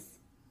boxes,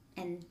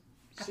 and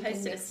I she can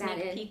posted a mix that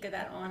sneak in. peek of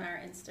that on our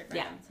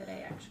Instagram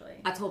today, actually.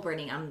 I told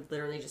Brittany I'm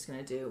literally just going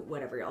to do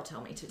whatever y'all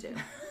tell me to do.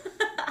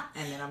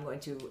 And then I'm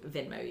going to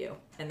Venmo you.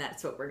 And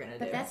that's what we're going to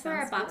do. But that's where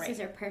our boxes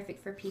are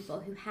perfect for people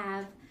who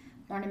have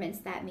ornaments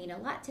that mean a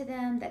lot to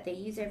them, that they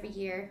use every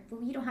year.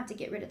 Well, you don't have to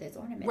get rid of those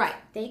ornaments. Right.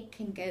 They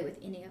can go with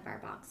any of our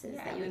boxes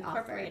that you we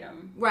incorporate offer.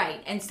 them.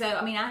 Right. And so,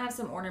 I have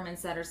some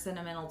ornaments that are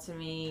sentimental to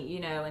me,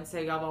 and so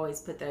y'all have always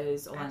put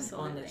those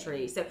on the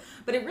tree. So,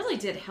 but it really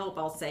did help,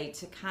 I'll say,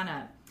 to kind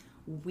of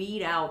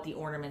weed out the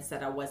ornaments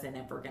that I wasn't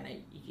ever going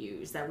to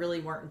use, that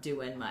really weren't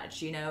doing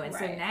much, and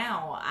so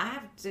now I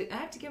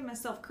have to give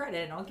myself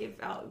credit, and I'll give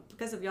out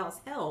because of y'all's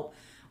help.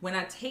 when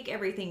I take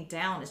everything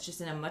down, it's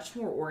just in a much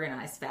more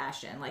organized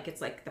fashion. Like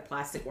it's like the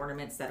plastic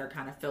ornaments that are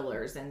kind of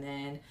fillers, and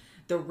then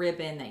the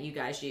ribbon that you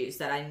guys use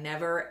that I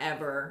never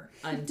ever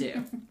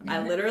undo.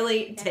 I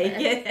literally take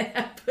it and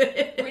I put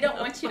it. We don't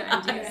want you to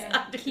undo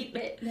it. Keep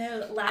it.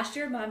 No, last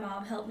year my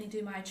mom helped me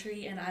do my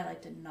tree, and I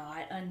did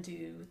not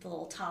undo the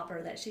little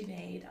topper that she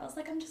made. I was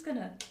like, I'm just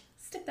gonna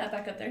stick that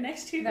back up there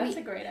next year. That's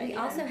a great idea. We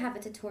also have a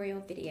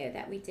tutorial video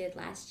that we did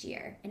last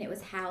year, and it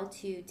was how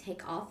to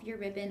take off your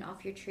ribbon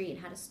off your tree and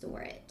how to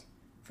store it.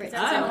 For it to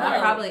I last.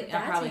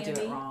 probably do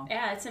it wrong.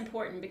 Yeah, it's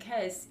important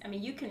because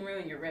you can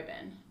ruin your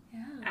ribbon.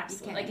 Yeah,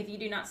 absolutely. Like if you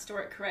do not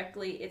store it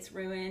correctly, it's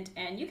ruined,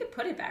 and you could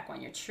put it back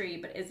on your tree,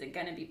 but is it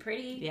going to be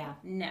pretty? Yeah.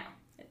 No.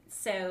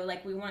 So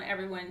we want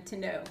everyone to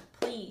know,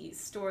 please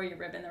store your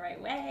ribbon the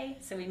right way.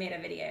 So we made a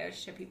video to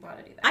show people how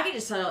to do that. I can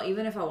just tell,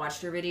 even if I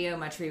watched your video,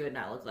 my tree would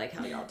not look like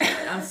how y'all do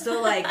it. I'm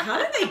still like, how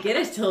did they get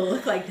it to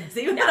look like this?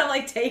 Even when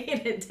I'm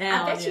taking it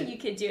down. I bet you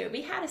could do it.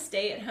 We had a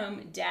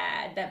stay-at-home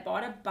dad that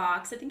bought a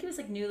box. I think he was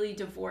newly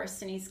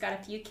divorced, and he's got a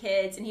few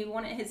kids, and he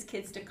wanted his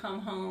kids to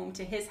come home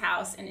to his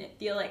house and it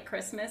feel like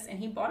Christmas, and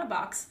he bought a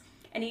box.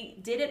 And he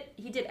did it.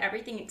 He did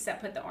everything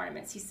except put the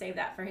ornaments. He saved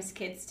that for his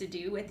kids to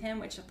do with him,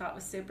 which I thought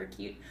was super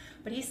cute.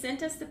 But he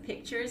sent us the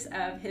pictures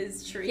of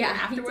his tree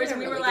afterwards, and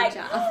we were like,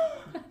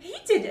 oh, he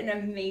did an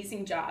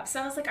amazing job.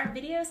 So I was like, our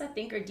videos, I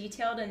think, are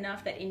detailed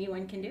enough that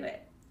anyone can do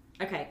it.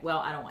 Okay, well,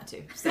 I don't want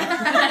to. So.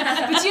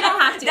 But you don't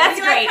have to. That's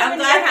great. I'm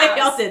glad that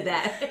y'all did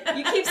that.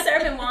 You keep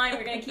serving wine.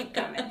 We're going to keep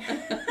coming.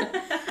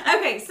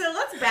 Okay, so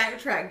let's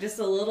backtrack just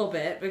a little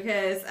bit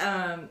because,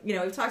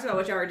 we've talked about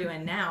what y'all are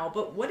doing now,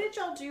 but what did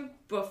y'all do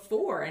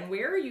before, and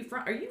where are you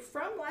from? Are you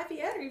from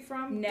Lafayette, or are you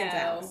from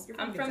Gonzales?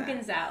 I'm from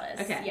Gonzales.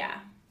 Okay. Yeah.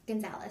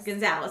 Gonzales.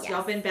 Yes.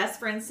 Y'all been best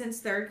friends since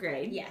third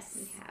grade? Yes.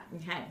 We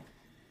have. Okay.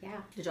 Yeah.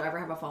 Did y'all ever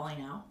have a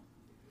falling out?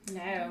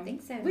 No. I don't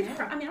think so. We've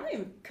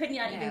no. couldn't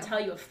even tell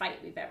you a fight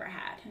we've ever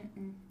had.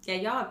 Yeah,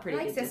 y'all have pretty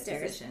We're good like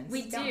sisters. dispositions.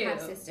 We don't do.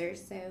 have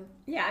sisters, so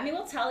Yeah,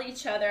 we'll tell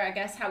each other, I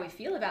guess, how we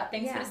feel about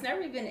things, Yeah. but it's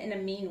never been in a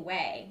mean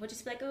way. We'll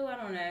just be like, oh, I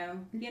don't know.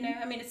 You know,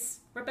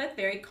 we're both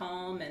very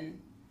calm and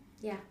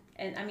yeah,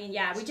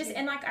 we just,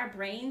 and our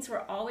brains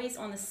were always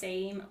on the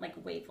same,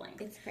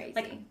 wavelength. it's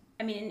crazy.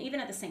 And even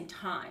at the same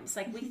times.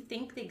 We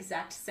think the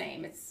exact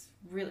same. It's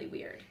really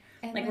weird.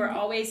 And we're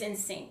always in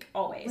sync,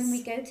 always. when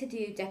we go to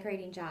do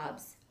decorating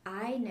jobs,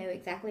 I know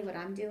exactly what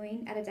I'm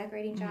doing at a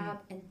decorating job,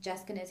 and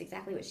Jessica knows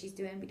exactly what she's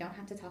doing. We don't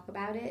have to talk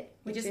about it.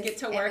 We just get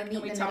to work and we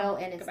meet in the talk middle,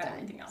 and it's about done.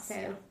 everything else. So,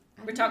 Yeah.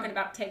 I We're don't talking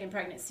know. about taking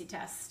pregnancy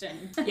tests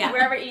and Yeah.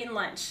 wherever eating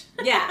lunch.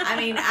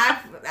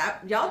 Yeah,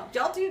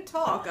 y'all do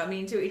talk.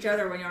 To each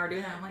other when y'all are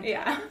doing that. I'm like,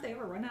 Yeah. I wonder if they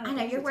ever run out of I know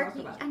things you're to talk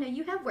working. about. I know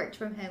you have worked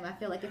from home. I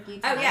feel like a few Oh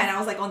times. yeah, and I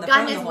was on the God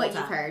phone the knows whole what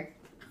time. you've heard.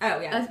 Oh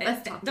yeah,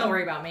 Us talking. don't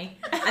worry about me.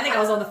 I think I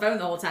was on the phone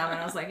the whole time, and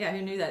I was like, yeah,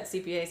 who knew that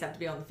CPAs have to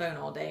be on the phone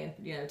all day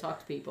and talk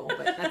to people?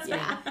 But that's me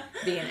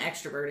being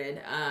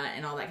extroverted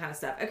and all that kind of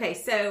stuff. Okay,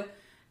 so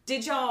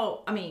did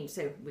y'all?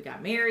 So we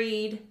got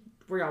married.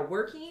 Were y'all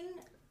working?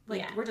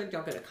 Where did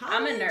y'all go to college?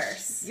 I'm a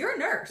nurse. You're a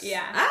nurse.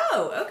 Yeah.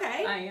 Oh,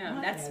 okay. I am.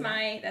 Well,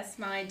 that's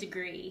my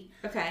degree.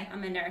 Okay.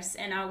 I'm a nurse,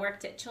 and I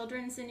worked at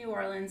Children's in New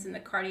Orleans in the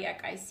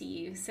cardiac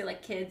ICU. So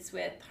kids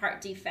with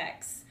heart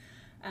defects.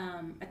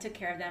 I took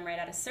care of them right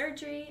out of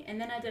surgery, and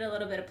then I did a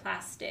little bit of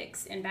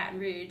plastics in Baton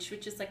Rouge,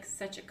 which is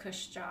such a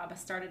cush job. I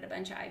started a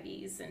bunch of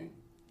IVs and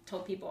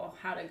told people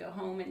how to go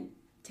home and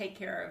take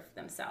care of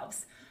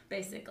themselves,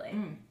 basically.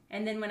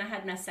 And then when I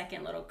had my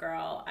second little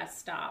girl, I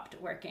stopped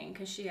working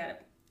because she had a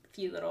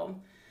few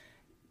little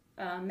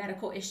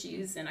medical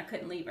issues, and I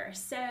couldn't leave her.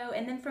 So,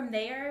 and then from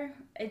there,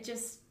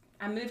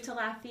 I moved to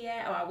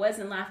Lafayette. I was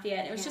in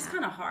Lafayette. It was just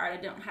kind of hard. I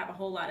don't have a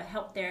whole lot of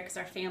help there because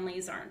our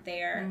families aren't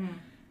there.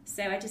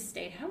 So I just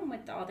stayed home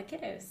with all the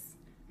kiddos,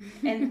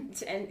 and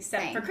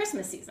except for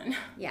Christmas season,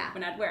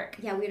 when I'd work.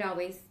 Yeah, we'd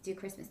always do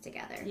Christmas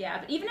together. Yeah,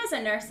 but even as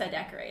a nurse, I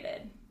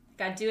decorated.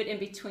 I'd do it in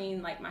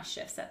between my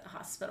shifts at the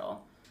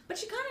hospital.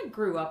 But you kind of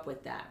grew up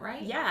with that,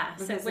 right? Yeah,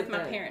 so with my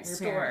parents'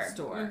 store.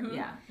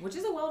 Yeah, which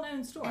is a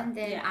well-known store. And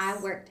then I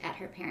worked at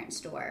her parents'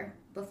 store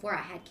before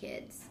I had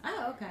kids.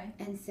 Oh, okay.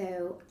 And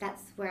so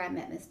that's where I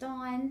met Miss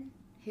Dawn,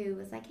 who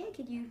was like, hey,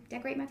 could you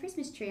decorate my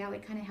Christmas tree? I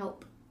would kind of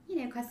help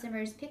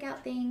customers pick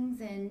out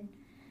things, and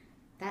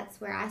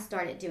that's where I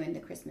started doing the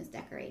Christmas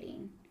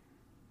decorating.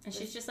 And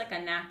she's just a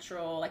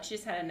natural, she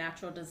just had a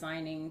natural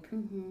designing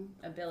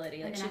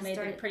ability. She made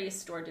the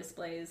prettiest store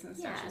displays and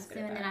stuff. Yeah, She's good so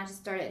at and that. then I just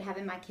started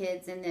having my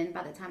kids, and then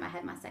by the time I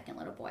had my second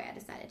little boy, I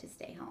decided to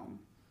stay home.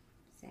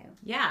 So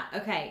yeah,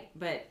 okay,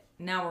 but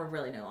now we're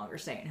really no longer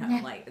staying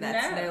home.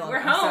 That's No, no longer.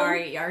 we're I'm home.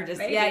 sorry, you're just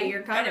Maybe.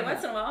 you're kind of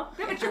once in a while.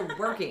 Yeah, but you're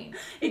working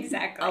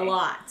Exactly. a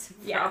lot,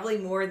 Yeah. probably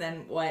more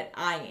than what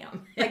I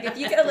am. If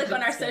you go look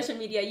on our social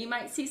media, you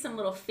might see some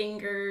little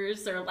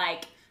fingers or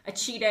a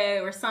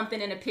Cheeto or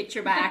something in a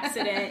picture by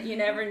accident. You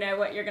never know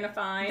what you're going to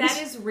find. That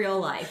is real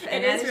life.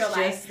 It is real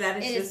life.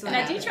 That is just what And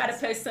I do happens. try to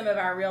post some of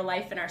our real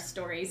life in our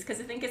stories because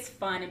I think it's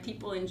fun and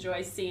people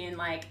enjoy seeing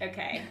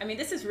okay,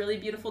 this is really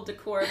beautiful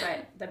decor,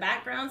 but the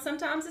background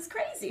sometimes is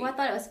crazy. well, I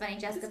thought it was funny.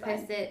 Jessica It's fun.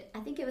 posted, I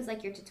think it was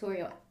your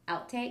tutorial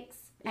outtakes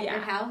at Yeah.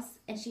 your house,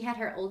 and she had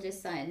her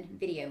oldest son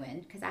video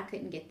in because I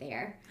couldn't get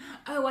there.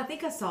 Oh, I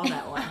think I saw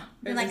that one.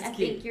 And like, I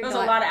think your There was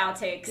a lot of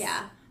outtakes.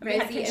 Yeah. We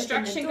had Rosie opened the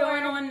construction door.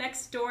 going on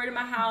next door to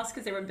my house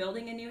because they were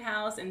building a new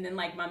house, and then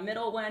like my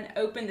middle one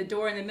opened the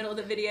door in the middle of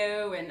the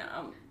video, and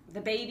the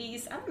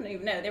babies, I don't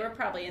even know, they were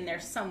probably in there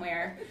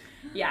somewhere.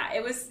 Yeah,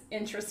 it was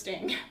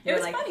interesting. It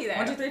was like, funny though.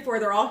 1, 2, 3, 4.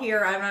 They're all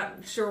here. I'm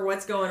not sure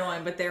what's going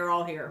on, but they're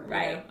all here.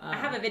 Right. You know? I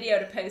have a video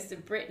to post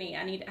of Brittany.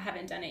 I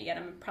haven't done it yet.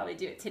 I'm gonna probably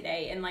do it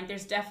today. And like,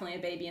 there's definitely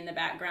a baby in the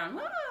background,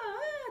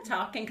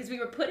 talking, because we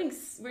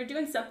were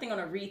doing something on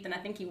a wreath, and I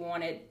think he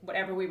wanted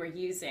whatever we were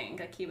using.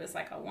 Like, he was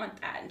like, I want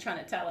that, and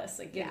trying to tell us,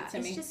 like, give it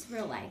to me. It's just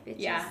real life.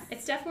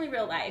 It's definitely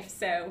real life.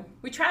 So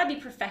we try to be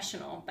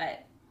professional,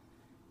 but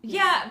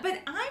Yeah, but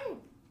I'm,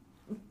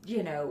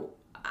 you know,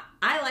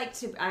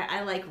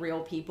 I like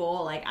real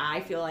people. Like,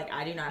 I feel like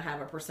I do not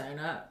have a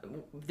persona.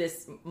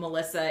 This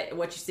Melissa,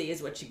 what you see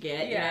is what you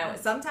get. Yeah. You know,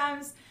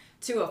 sometimes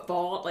to a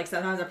fault. Like,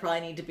 sometimes I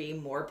probably need to be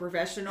more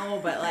professional,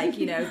 but like,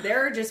 you know,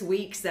 there are just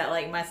weeks that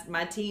like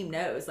my team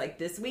knows, like,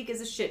 this week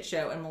is a shit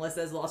show and Melissa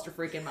has lost her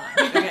freaking mind.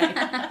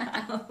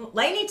 Okay.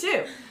 Lainey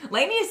too.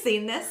 Lainey has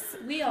seen this.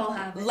 We all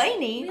have it.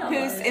 Lainey, We all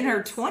who's have it. in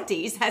her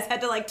 20s, has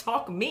had to like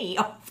talk me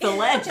off the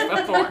ledge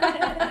before.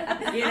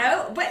 You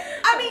know? But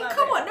I mean, love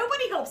come it. on,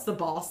 nobody helps the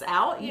boss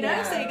out, you know?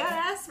 No. So you gotta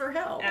ask for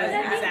help. Oh, But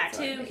I think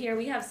Exactly. too, here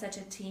we have such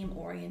a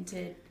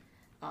team-oriented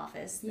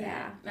office. That,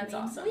 Yeah, that's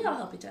awesome. We all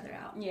help each other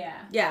out. yeah.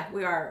 Yeah,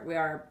 we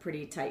are a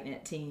pretty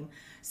tight-knit team.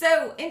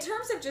 So in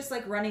terms of just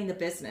like running the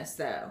business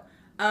though,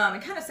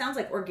 it kind of sounds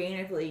like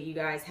organically you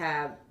guys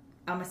have,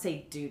 I'm gonna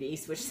say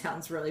duties, which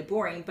sounds really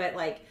boring, but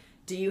like,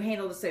 do you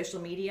handle the social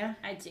media?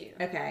 I do.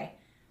 Okay.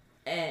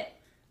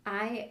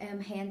 I am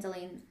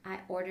handling. I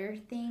order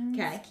things,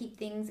 Okay. keep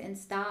things in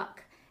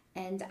stock,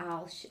 and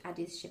I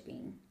do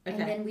shipping. Okay.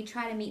 And then we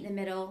try to meet in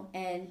the middle,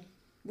 and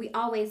we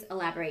always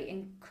elaborate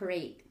and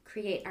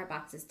create our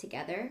boxes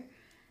together.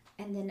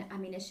 And then, I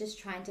mean, it's just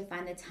trying to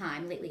find the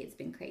time. Lately, it's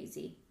been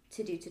crazy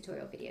to do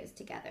tutorial videos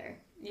together.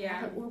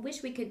 Yeah. We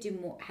wish we could do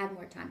more, have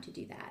more time to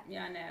do that.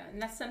 Yeah, I know.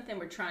 And that's something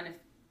we're trying to,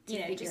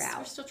 figure out.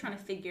 we're still trying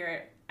to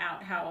figure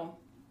out how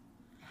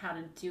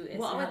to do it,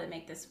 Well, how to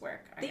make this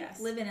work, I I think guess.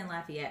 living in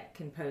Lafayette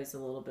can pose a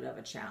little bit of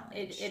a challenge.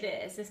 It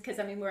is. It's because,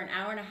 I mean, we're an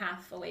hour and a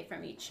half away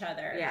from each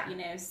other, Yeah. you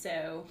know,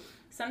 so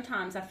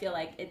sometimes I feel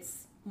like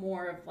it's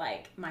more of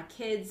like my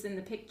kids in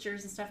the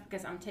pictures and stuff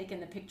because I'm taking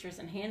the pictures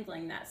and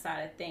handling that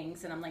side of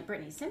things. And I'm like,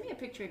 Brittany, send me a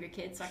picture of your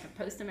kids so I can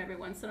post them every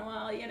once in a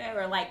while, you know,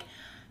 or like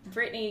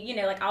Brittany, you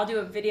know, like I'll do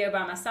a video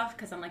by myself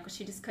because I'm like, well,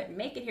 she just couldn't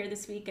make it here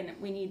this week and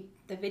we need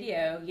the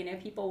video, you know,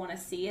 people want to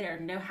see it or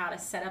know how to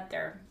set up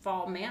their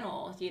fall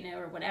mantle, you know,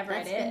 or whatever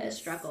That's it is. been the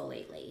struggle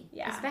lately.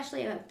 Yeah.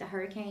 Especially with the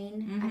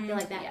hurricane. I feel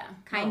like that Yeah.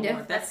 kind Oh, of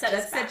Lord, that set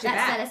us back. set you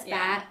that back. set us Yeah.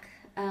 back.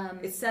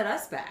 It set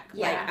us back.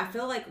 Yeah. Like, I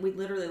feel like we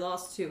literally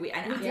lost 2 weeks.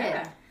 We did.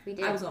 Yeah. We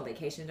did. I was on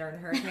vacation during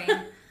the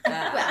hurricane.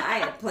 I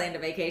had planned a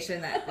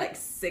vacation that like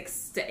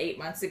 6 to 8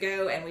 months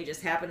ago, and we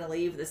just happened to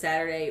leave the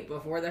Saturday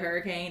before the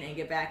hurricane and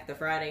get back the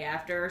Friday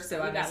after. So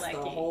You I got missed the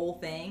lucky. whole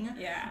thing.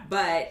 Yeah.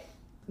 But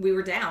we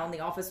were down. The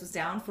office was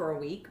down for a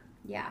week.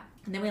 Yeah.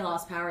 And then we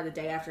lost power the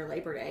day after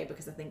Labor Day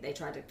because I think they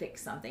tried to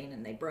fix something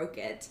and they broke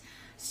it.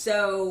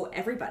 So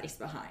everybody's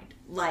behind.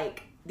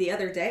 Like the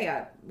other day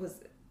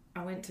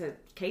I went to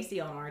Casey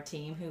on our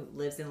team who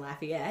lives in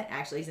Lafayette.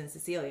 Actually, he's in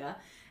Cecilia.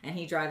 And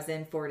he drives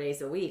in 4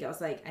 days a week. I was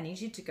like, I need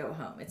you to go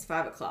home. It's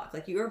 5 o'clock.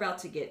 Like, you're about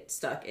to get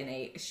stuck in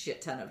a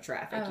shit ton of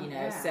traffic, Oh, you know?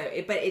 yeah. So,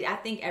 I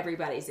think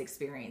everybody's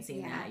experiencing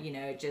Yeah. that, you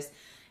know?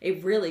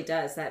 It really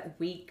does. That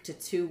week to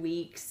 2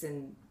 weeks,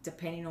 and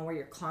depending on where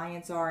your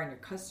clients are and your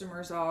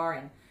customers are,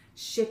 and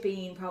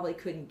shipping probably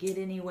couldn't get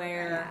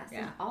anywhere.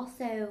 Yes. And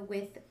also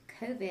with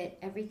COVID,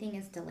 everything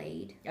is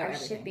delayed. Oh, Our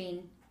everything.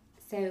 shipping.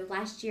 So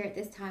last year at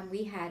this time,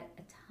 we had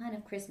a ton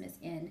of Christmas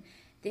in.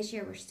 This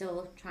year, we're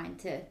still trying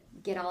to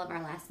get all of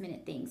our last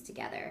minute things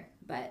together.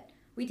 But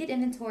we did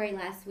inventory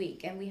last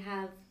week, and we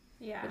have,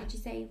 Yeah. what did you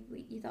say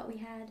you thought we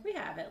had? We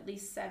have at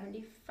least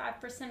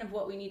 75% of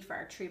what we need for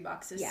our tree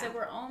boxes. Yeah. So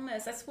we're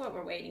almost, that's what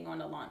we're waiting on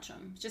to launch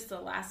them. Just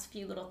the last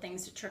few little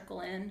things to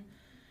trickle in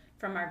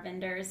from our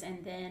vendors.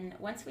 And then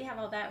once we have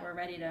all that, we're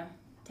ready to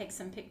take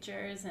some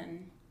pictures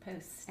and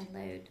post. And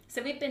load.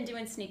 So we've been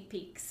doing sneak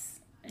peeks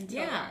until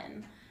Yeah.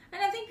 then.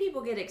 And I think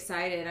people get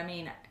excited. I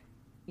mean,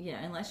 you know,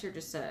 unless you're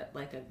just a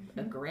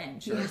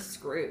Grinch or a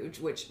Scrooge,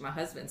 which my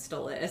husband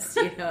still is,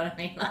 you know what I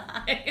mean?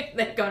 Like,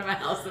 they go to my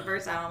house the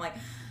first time, I'm like,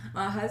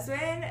 my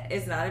husband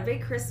is not a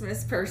big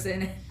Christmas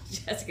person.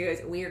 Jessica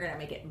goes, we are going to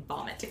make it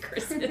vomit to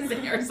Christmas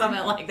or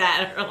something like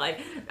that. Or like,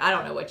 I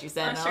don't know what you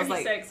said. I'm And I sure was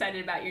he's like, so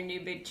excited about your new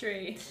big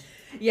tree.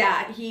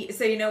 yeah,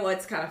 so you know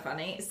what's kind of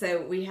funny?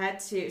 So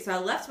I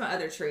left my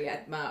other tree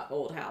at my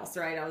old house,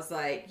 right? I was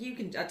like,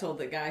 I told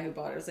the guy who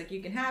bought it, I was like,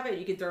 you can have it,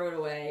 you can throw it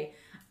away.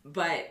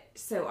 But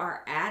so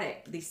our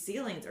attic, these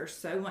ceilings are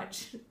so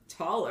much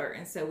taller.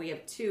 And so we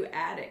have 2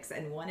 attics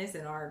and one is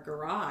in our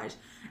garage.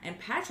 And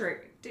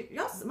Patrick, dude,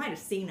 y'all might have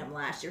seen him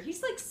last year.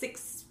 He's like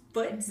 6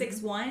 foot,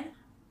 6'1".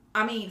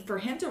 I mean, for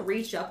him to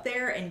reach up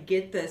there and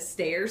get the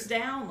stairs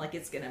down, like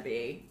it's going to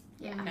be,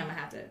 Yeah. I'm going to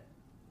have to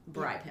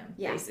bribe him,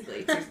 Yeah.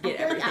 basically, to I get feel like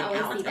everything I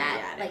always out see of the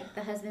that. attic. Like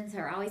the husbands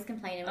are always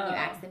complaining when you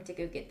ask them to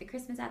go get the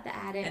Christmas out the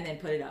attic And then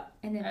put it up.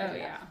 and then put Oh, it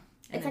yeah. up. And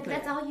It's then like put it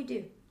that's up. all you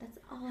do. That's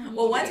all I need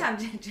Well, to one do. time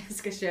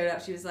Jessica showed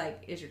up. She was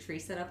like, "Is your tree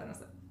set up?" And I was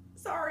like,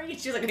 "Sorry."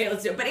 She was like, "Okay,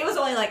 let's do it." But it was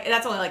only like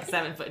that's only like a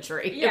 7-foot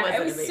tree. Yeah, wasn't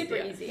it a was big super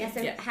deal. easy. Yeah,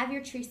 so Yeah. have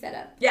your tree set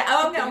up. Yeah.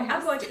 Oh At no, your I'm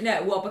house. going to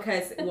no. Well,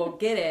 because we'll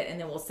get it and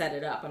then we'll set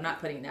it up. I'm not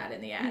putting that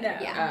in the attic. No.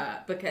 Yeah.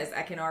 Because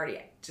I can already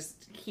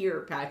just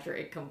hear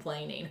Patrick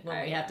complaining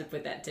when we have to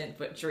put that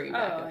 10-foot tree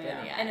back up in the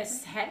attic. And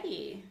it's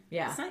heavy.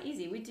 Yeah. It's not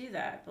easy. We do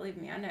that. Believe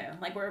me, I know.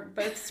 Like we're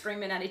both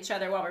screaming at each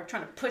other while we're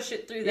trying to push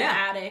it through the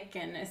Yeah. attic,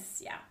 and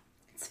it's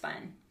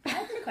fun. I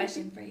have a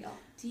question for y'all.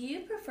 Do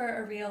you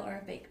prefer a real or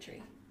a fake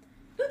tree?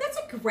 Ooh, that's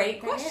a great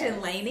That question,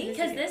 is. Lainey.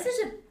 Because this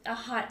is a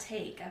hot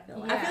take, I feel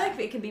like. I feel like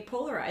it can be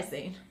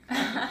polarizing.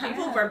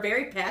 People are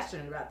very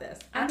passionate about this.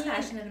 I'm I mean,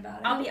 passionate about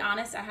it. I'll be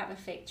honest, I have a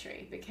fake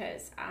tree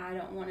because I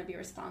don't want to be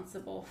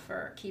responsible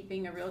for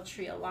keeping a real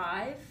tree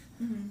alive.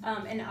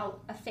 And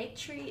a fake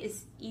tree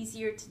is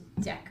easier to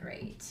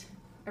decorate.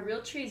 A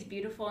real tree is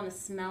beautiful and the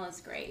smell is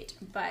great,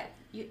 but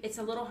it's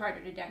a little harder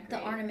to decorate.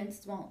 The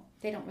ornaments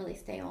they don't really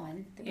stay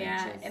on the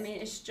Yeah, branches I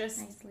mean, it's just,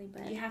 nicely,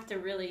 but you have to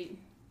really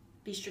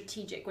be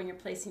strategic when you're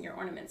placing your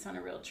ornaments on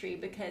a real tree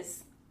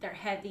because they're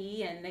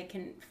heavy and they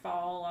can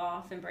fall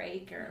off and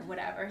break or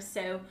whatever.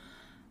 So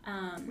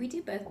we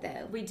do both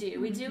though. we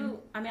do.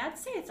 I mean, I'd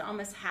say it's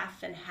almost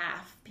half and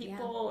half.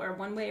 People are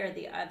one way or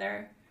the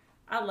other.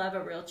 I love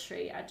a real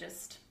tree.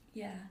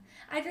 Yeah.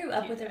 I grew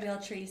up with a real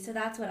tree, so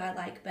that's what I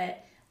like,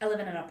 but I live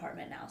in an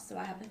apartment now, so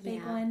I have a fake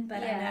Yeah. one,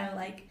 but Yeah. I know,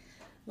 like,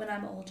 when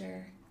I'm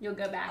older, You'll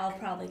go back. I'll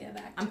probably go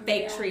back to I'm a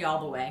fake real. tree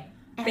all the way.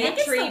 I Fake think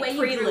it's tree the way you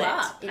pre-lit. grew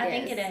up. I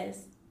think it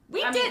is.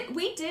 We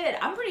did.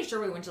 I'm pretty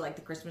sure we went to like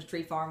the Christmas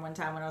tree farm one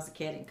time when I was a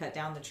kid and cut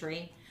down the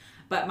tree.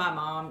 But my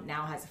mom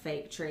now has a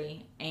fake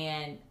tree,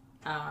 and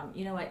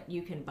you know what?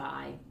 You can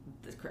buy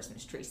the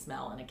Christmas tree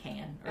smell in a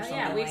can or something.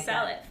 Yeah, we like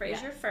sell that. it.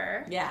 Fraser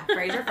Fir. Yeah,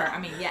 Fraser Fir. I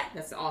mean, yeah,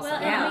 that's awesome.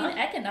 Well, Yeah. I mean,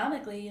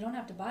 economically, you don't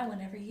have to buy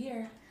one every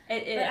year.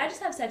 It is. But I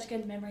just have such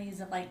good memories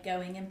of, like,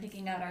 going and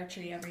picking out our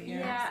tree every year.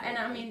 Yeah, and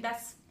I mean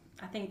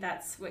I think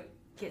that's what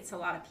gets a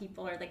lot of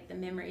people are like the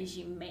memories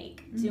you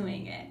make Mm-hmm.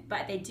 doing it.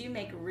 But they do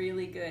make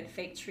really good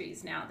fake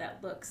trees now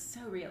that look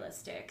so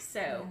realistic.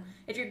 So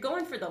if you're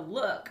going for the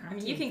look, I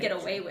mean, you can get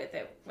away with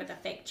it with a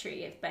fake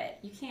tree, but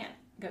you can't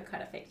go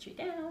cut a fake tree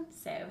down.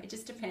 So it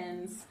just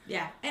depends.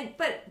 Yeah,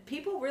 but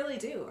people really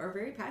are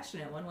very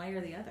passionate one way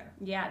or the other.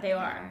 Yeah, they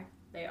are.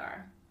 They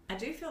are. I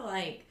do feel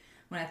like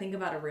when I think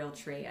about a real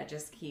tree,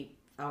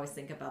 I always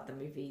think about the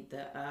movie,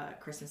 The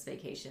Christmas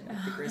Vacation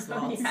with the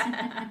Griswolds. And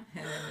then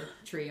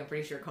the tree, I'm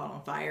pretty sure, caught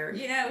on fire.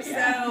 You know,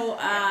 so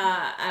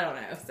I don't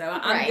know. So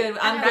I'm Right. good.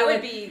 That good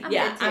would with- be.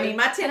 yeah, good I too. mean,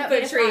 my I don't 10-foot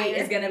need a tree fire.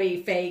 is going to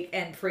be fake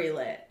and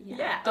pre-lit.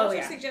 Yeah. Don't Oh, you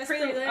yeah. suggest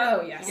Pre-lit? pre-lit?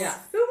 Oh, yes. Yeah.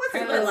 Who wants to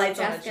put Pre-lit, lights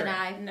on a Jessica tree?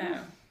 and I. No.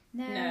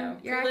 No,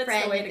 you're our Pre-lit's the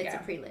friend way if to it's a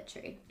go. pre-lit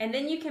tree. And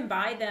then you can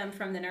buy them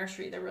from the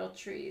nursery, the real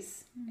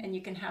trees, and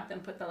you can have them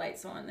put the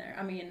lights on there.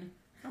 I mean,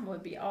 I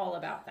would be all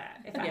about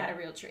that if I had a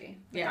real tree.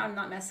 Like, Yeah. I'm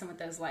not messing with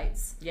those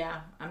lights.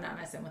 Yeah, I'm not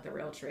messing with a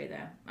real tree though.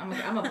 I'm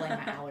gonna blame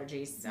my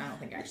allergies. I don't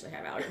think I actually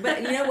have allergies.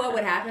 But you know what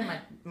would happen?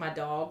 My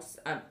dogs,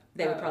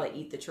 they would probably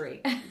eat the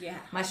tree. Yeah.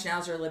 My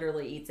schnauzer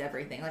literally eats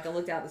everything. Like I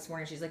looked out this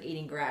morning, she's like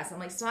eating grass. I'm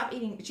like, stop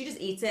eating. She just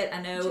eats it. I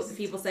know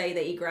people say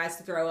they eat grass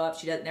to throw up.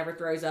 She never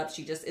throws up.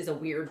 She just is a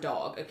weird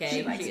dog. Okay,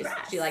 She likes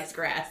grass. She likes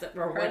grass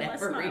for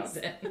whatever smells.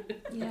 reason.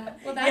 Yeah.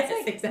 Well, that's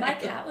Yes, like,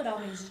 exactly. my cat would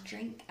always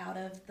drink out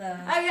of the,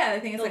 Oh yeah, I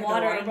think it's the like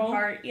watering the water bowl.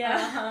 part.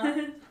 Yeah.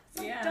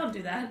 So Yeah. Don't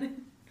do that.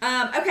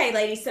 Okay,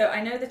 ladies. So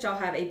I know that y'all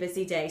have a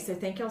busy day. So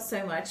thank y'all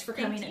so much for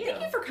coming in. you.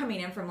 Thank you for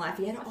coming in from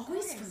Lafayette. I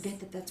always course. forget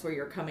that that's where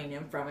you're coming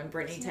in from. And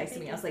Brittany texted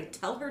me. I was like,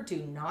 "Tell her, do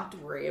not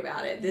worry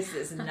about it. This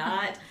is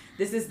not.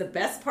 This is the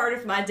best part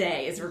of my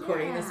day is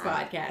recording this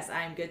podcast.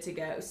 I am good to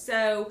go."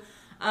 So,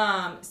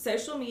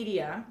 social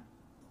media,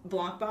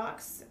 Blanc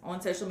Box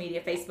on social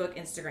media, Facebook,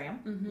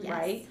 Instagram,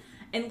 right?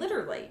 And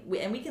literally,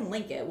 we can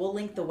link it. We'll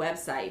link the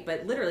website,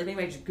 but literally, if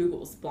anybody just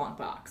Googles Blanc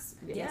Box.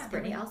 Yes, Yeah. And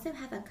Brittany. we also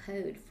have a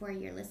code for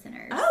your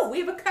listeners. Oh,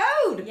 we have a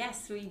code.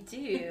 Yes, we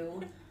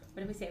do. What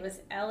did we say? It was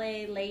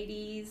LA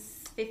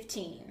Ladies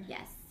 15.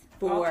 Yes.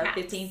 For All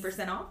caps.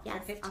 15% off. Yes.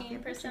 off your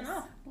 15% purchase.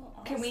 off.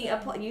 Can we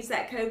use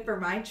that code for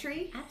my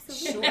tree?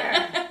 Absolutely.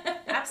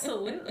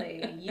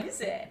 Absolutely.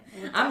 Use it.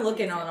 I'm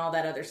looking on all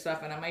that other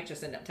stuff, and I might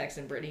just end up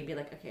texting Brittany and be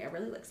like, "Okay, I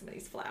really like some of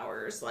these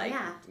flowers." Like,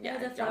 Yeah. Yeah,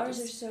 the y'all flowers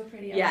just- are so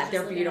pretty. I Yeah, was just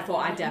they're looking beautiful.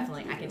 at I them.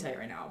 definitely, I can tell you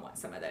right now, I want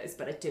some of those,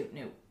 but I don't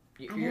know.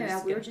 I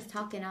know. We were just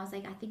talking. I was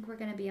like, I think we're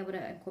going to be able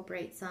to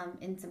incorporate some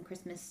in some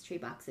Christmas tree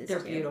boxes. They're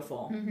too.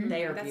 beautiful. Mm-hmm.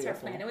 They are That's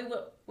beautiful. our plan. And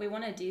we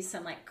want to do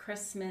some like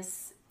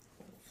Christmas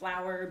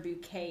flower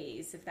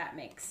bouquets, if that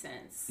makes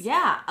sense.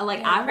 Yeah, like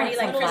I want Pretty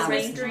some like flowers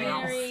Christmas in the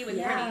house. greenery with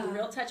Yeah. pretty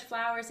real touch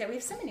flowers. Yeah, we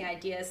have so many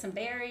ideas. Some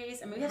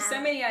berries. I mean, we have so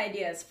Yeah. many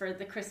ideas for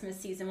the Christmas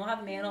season. We'll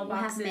have mantle We'll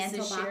have boxes mantle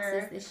this boxes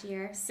year. this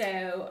year.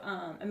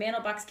 So a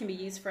mantle box can be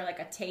used for like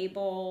a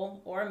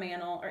table or a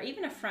mantle or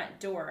even a front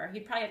door.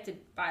 You'd probably have to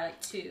buy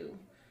like two.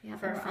 Yeah,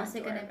 for and a we're front also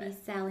door going to be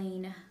event.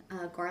 selling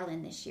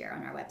garland this year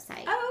on our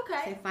website. Oh,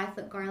 okay. So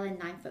 5-foot garland,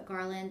 9-foot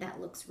garland, that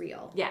looks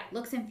real. Yeah.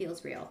 Looks and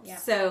feels real. Yeah.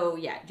 So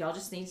yeah, y'all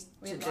just need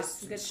We to have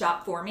lots of good just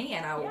shop for me,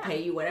 and I will Yeah.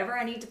 pay you whatever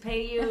I need to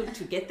pay you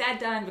to get that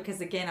done.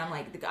 Because again, I'm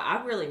like,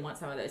 I really want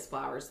some of those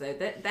flowers though.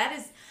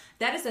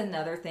 That is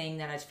another thing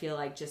that I feel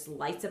like just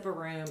lights up a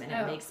room and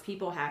it makes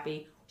people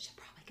happy. We should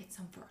probably get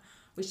some for.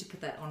 We should put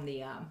that on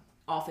the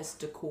office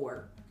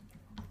decor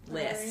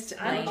list.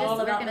 I'm all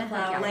about the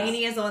flowers.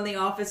 Lainey is on the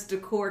office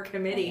decor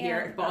committee here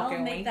at Balkan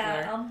I'll make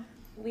that. Winkler.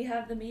 We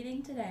have the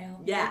meeting today. I'll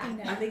be Yeah,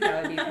 looking I at think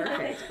that would be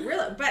perfect.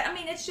 Really, but I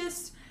mean,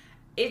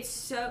 it's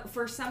so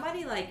for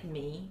somebody like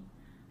me,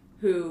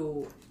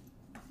 who,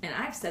 and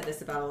I've said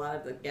this about a lot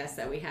of the guests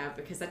that we have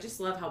because I just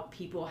love how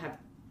people have,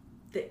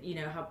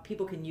 how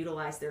people can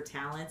utilize their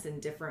talents in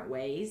different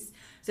ways.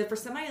 So for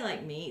somebody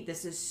like me,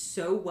 this is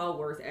so well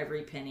worth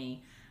every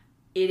penny.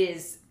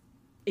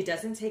 It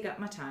doesn't take up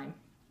my time,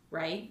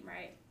 right?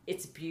 Right.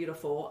 It's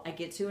beautiful. I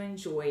get to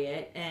enjoy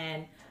it.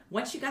 And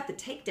once you got the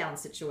takedown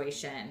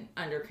situation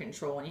under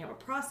control and you have a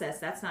process,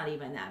 that's not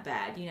even that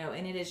bad,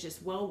 and it is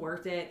just well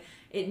worth it.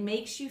 It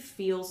makes you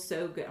feel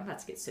so good. I'm about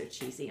to get so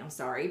cheesy. I'm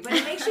sorry. But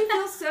it makes you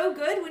feel so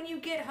good when you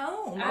get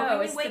home. Or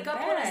when it's you wake the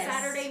up on a best.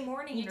 Saturday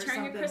morning You or turn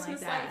your something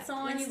Christmas like that. lights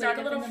on, You you wake start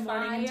a up little in the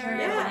morning and fire, turn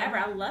it on. whatever.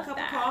 I love Cup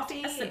that. of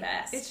coffee. That's the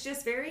best. It's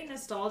just very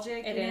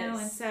nostalgic, It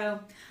and is. so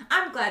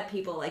I'm glad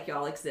people like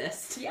y'all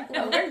exist. Yeah,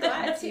 no, we're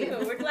glad too.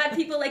 We're glad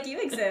people like you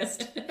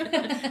exist,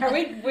 or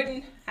we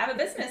wouldn't have a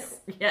business.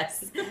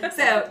 Yes.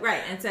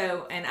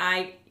 And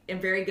I am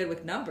very good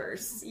with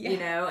numbers,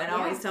 and I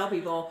always tell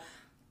people,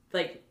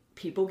 like,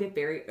 people get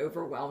very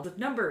overwhelmed with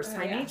numbers,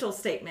 financial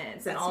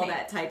statements, and That's all me.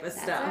 that type of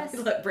That's stuff. us.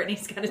 Look,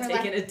 Brittany's kind of We're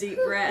taking like, a deep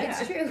 "Whew, breath.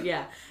 it's true."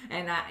 Yeah.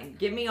 And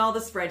give me all the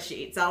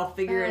spreadsheets. I'll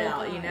figure it Oh,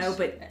 out, gosh.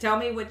 But tell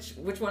me which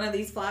one of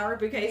these flower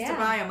bouquets to Yeah.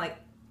 buy. I'm like,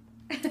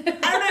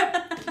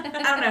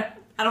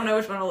 I don't know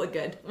which one will look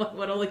good.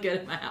 What'll look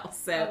good in my house.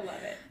 So I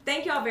love it.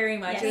 thank y'all very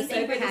much. Yes, It was thank so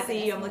you for good to having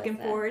see you. us, I'm looking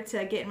Melissa. forward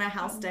to getting my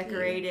house Thank you.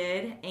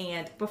 decorated.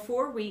 And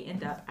before we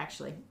end up,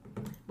 actually,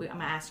 I'm going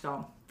to ask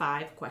y'all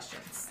 5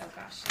 questions. Oh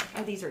gosh.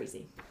 Oh, these are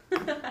easy.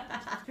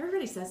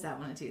 Everybody says that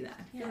when I do that.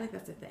 I feel like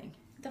that's a thing.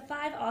 the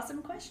 5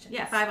 awesome questions.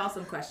 Yeah, 5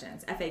 awesome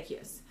questions.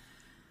 FAQs.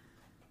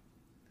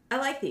 I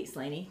like these,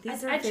 Lainey.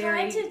 These are I very...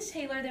 tried to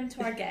tailor them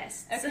to our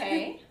guests.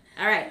 Okay.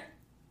 All right.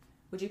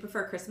 Would you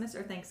prefer Christmas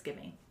or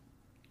Thanksgiving?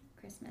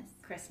 Christmas.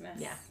 Christmas.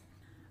 Yeah.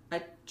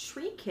 A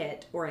tree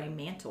kit or a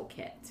mantle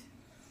kit?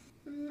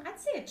 I'd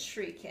say a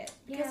tree kit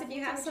because Yeah, if you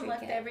we'll have do a some tree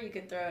left kit. over, you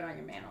could throw it on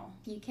your mantle.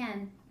 You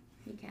can.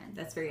 You can.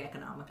 That's very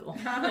economical.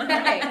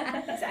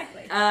 Right.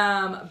 Exactly.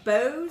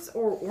 Bows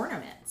or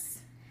ornaments?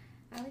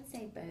 I would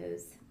say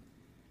bows.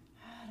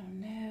 I don't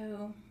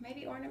know.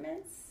 Maybe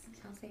ornaments.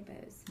 I'll say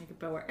bows. Make a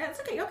bow or... It's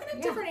okay. Y'all can have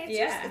Yeah. different answers.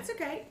 Yeah. It's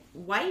okay.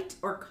 White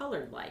or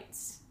colored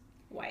lights?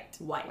 White.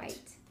 White.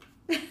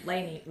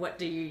 Lainey, what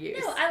do you use?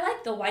 No, I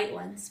like the white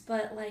ones,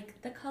 but like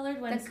the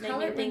colored ones make me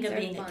colored think ones of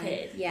are being fun. a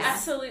kid. Yeah.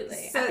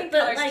 Absolutely. So- I think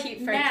But color's like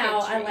cute for a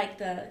now, kid I tree. like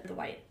the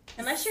white.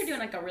 Unless you're doing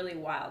like a really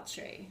wild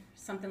tree,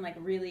 something like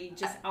really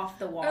just off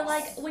the wall. Or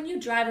like when you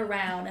drive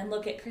around and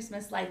look at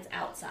Christmas lights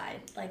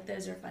outside, like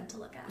those are fun to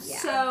look at. Yeah.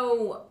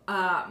 So,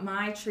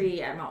 my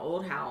tree at my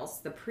old house,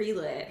 the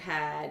pre-lit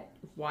had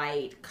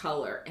white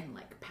color, and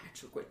like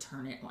Patrick would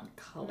turn it on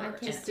color. My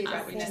kids and do I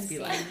the would same just be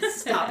thing. like,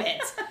 stop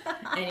it.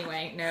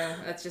 Anyway, no,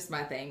 that's just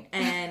my thing.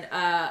 And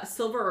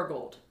silver or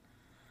gold?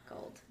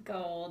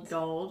 Gold.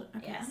 Gold.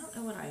 Okay, Yes. I don't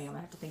know what I am. I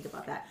have to think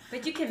about that.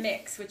 But you can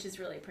mix, which is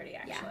really pretty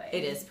actually.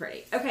 It is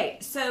pretty. Okay,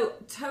 so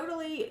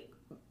totally,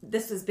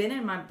 this has been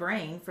in my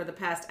brain for the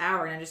past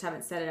hour, and I just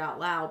haven't said it out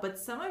loud. But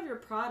some of your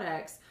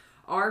products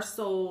are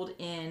sold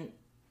in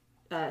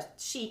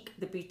Chic,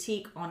 the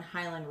boutique on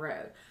Highland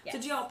Road. Yes.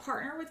 So do y'all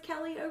partner with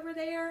Kelly over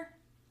there?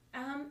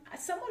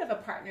 Somewhat of a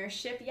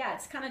partnership. Yeah,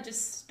 it's kind of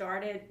just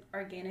started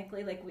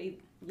organically. Like we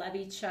love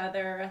each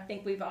other. I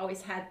think we've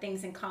always had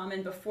things in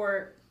common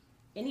before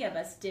any of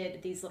us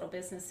did these little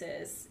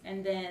businesses.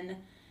 And then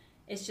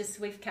it's just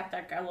we've kept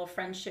our little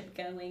friendship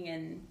going,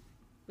 and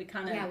we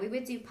kind of... Yeah, we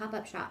would do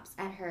pop-up shops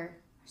at her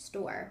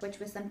store, which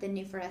was something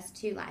new for us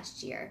too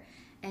last year.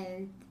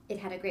 And it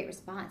had a great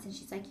response. And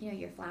she's like,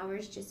 your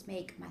flowers just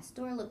make my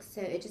store look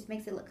so... It just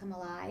makes it come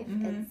alive.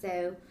 Mm-hmm. And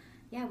so,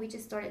 yeah, we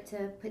just started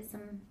to put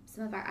some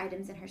of our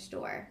items in her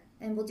store.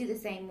 And we'll do the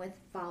same with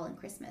fall and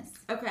Christmas.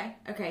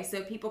 Okay,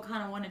 so people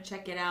kind of want to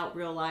check it out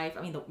real life.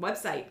 I mean, the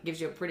website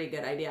gives you a pretty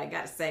good idea. I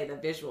got to say, the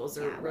visuals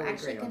are Yeah, we're really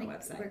actually great on the we're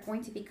website.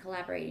 going to be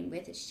collaborating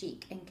with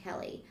Chic and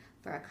Kelly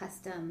for a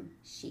custom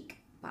Chic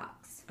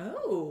box.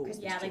 Oh,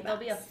 Christmas Yeah, tree like there'll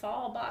be a box.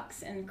 fall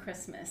box and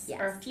Christmas,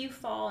 Yes. or a few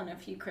fall and a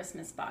few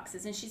Christmas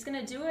boxes, and she's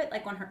gonna do it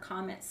like when her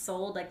comments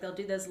sold. Like they'll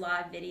do those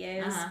live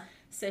videos, Uh-huh.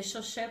 so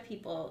she'll show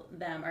people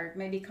them, or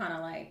maybe kind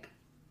of like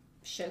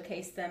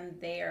showcase them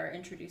there,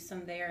 introduce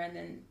them there, and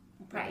then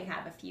We'll probably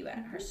have a few at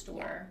her store.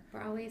 Yeah.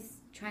 We're always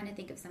trying to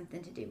think of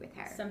something to do with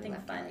her. Something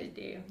fun to luckily.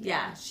 do.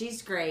 Yeah,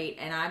 she's great,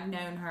 and I've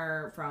known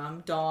her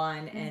from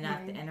Dawn, and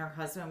and her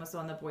husband was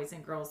on the Boys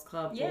and Girls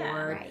Club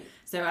board. Right.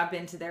 So I've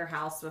been to their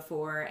house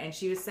before, and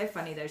she was so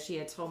funny though. She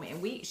had told me,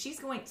 and she's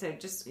going to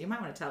you might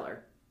want to tell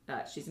her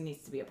she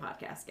needs to be a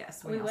podcast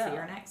guest when We y'all see will.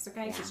 her next,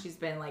 okay? Yeah. Because she's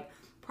been like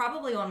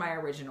probably on my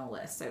original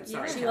list. So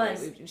sorry, she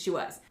Kelly. She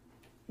was.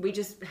 We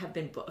just have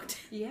been booked.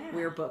 Yeah.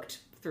 We're booked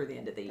through the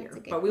end of the year, a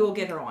good but we will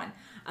get her on.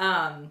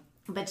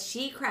 But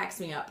she cracks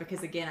me up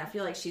because, again, I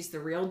feel like she's the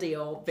real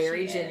deal,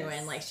 very She genuine.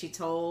 is. Like she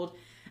told,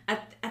 I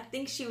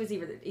think she was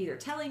either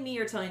telling me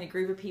or telling a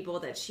group of people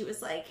that she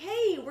was like,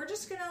 "Hey, we're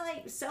just gonna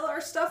like sell our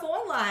stuff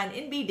online,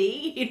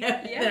 NBD," you know.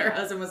 Yeah. And her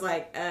husband was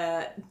like,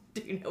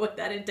 "Do you know what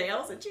that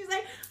entails?" And she's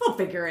like, "We'll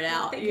figure it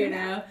out," Figure you it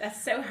know. out.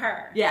 That's so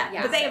her.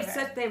 Yeah, but they have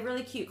So her. they have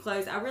really cute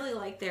clothes. I really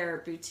like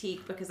their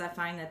boutique because I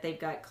find that they've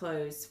got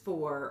clothes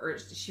or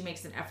she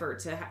makes an effort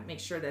to make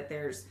sure that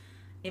there's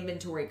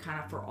inventory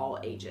kind of for all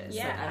ages.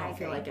 Yeah, like, I I don't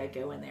feel agree. like I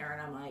go in there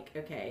and I'm like,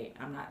 okay,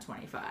 I'm not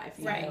 25.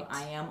 You Right. know,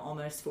 I am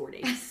almost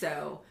 40.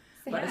 So,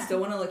 but I Yeah.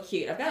 still want to look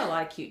cute. I've got a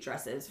lot of cute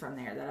dresses from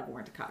there that I've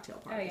worn to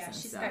cocktail Oh, parties yeah. and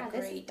She's stuff. got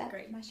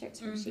great. My shirt's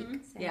from Chic.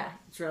 So. Yeah,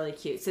 it's really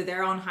cute. So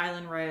they're on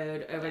Highland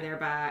Road over there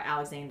by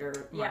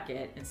Alexander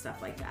Market and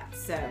stuff like that.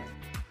 So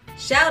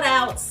shout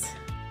outs.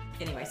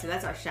 Anyway, so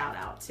that's our shout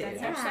out too.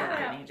 That's our After shout out.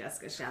 Brittany and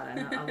Jessica's shout out.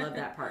 And I love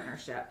that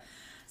partnership.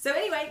 So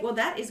anyway, well,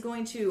 that is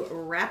going to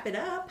wrap it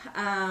up.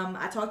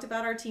 I talked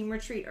about our team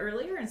retreat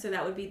earlier, and so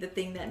that would be the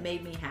thing that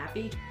made me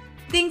happy.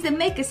 Things that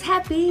make us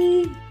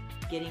happy.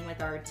 Getting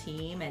with our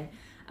team, and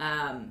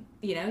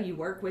you know, you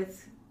work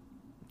with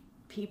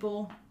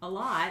people a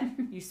lot.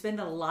 You spend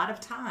a lot of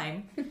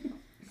time.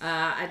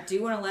 I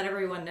do want to let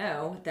everyone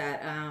know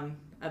that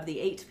of the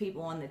 8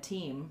 people on the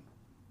team,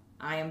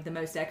 I am the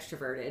most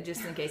extroverted,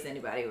 just in case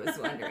anybody was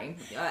wondering.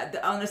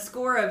 On a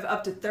score of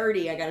up to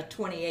 30, I got a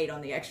 28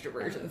 on the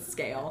extroversion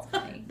scale.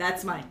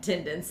 That's my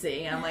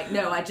tendency. I'm like,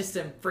 no, I just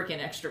am freaking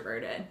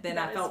extroverted. Then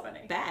That I is felt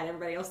funny. bad.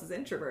 Everybody else is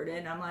introverted.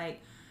 And I'm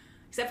like,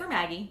 except for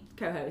Maggie,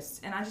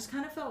 co-host. And I just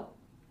kind of felt,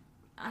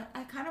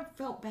 I kind of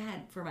felt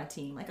bad for my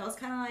team. Like, I was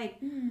kind of like,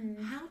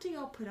 how do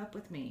y'all put up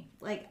with me?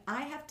 Like,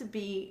 I have to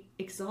be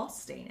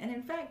exhausting. And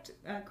in fact,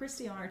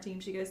 Christy on our team,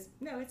 she goes,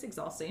 no, it's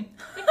exhausting.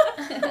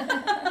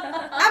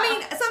 I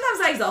mean,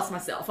 sometimes I exhaust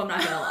myself. I'm not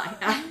going to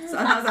lie.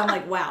 Sometimes I'm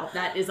like, wow,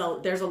 there's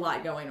a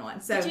lot going on.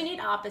 So But you need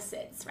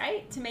opposites,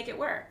 right, to make it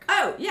work.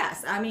 oh,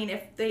 yes. I mean,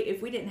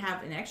 if we didn't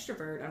have an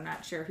extrovert, I'm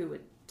not sure who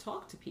would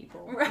talk to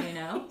people, you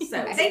know?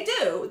 So they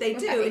do.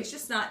 Right.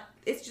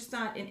 It's just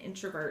not an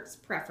introvert's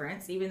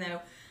preference, even though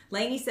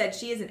Lainey said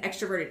she is an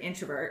extroverted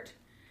introvert.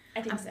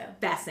 I think so.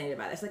 Fascinated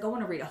by this. Like, I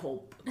want to read a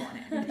whole book on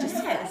it. It just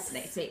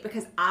fascinates me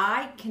because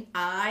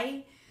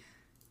I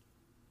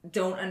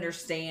don't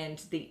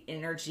understand the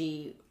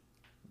energy,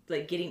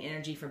 like getting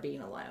energy from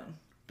being alone,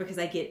 because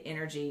I get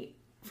energy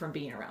from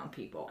being around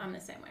people. I'm the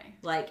same way.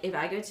 Like, if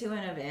I go to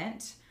an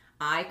event,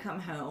 I come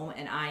home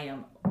and I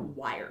am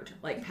wired.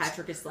 Like,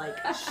 Patrick is like,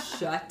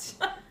 shut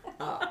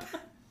up.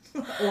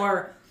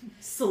 Or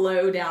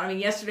slow down. I mean,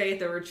 yesterday at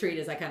the retreat,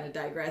 as I kind of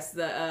digress,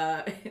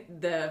 the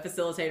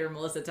facilitator,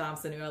 Melissa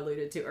Thompson, who I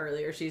alluded to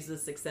earlier, she's the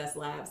Success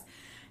Labs.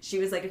 She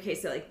was like, okay,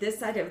 so like this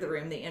side of the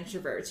room, the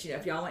introverts, you know,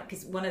 if y'all went,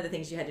 because one of the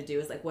things you had to do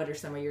is like, what are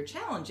some of your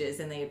challenges?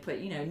 And they had put,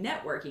 you know,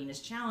 networking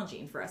is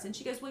challenging for us. And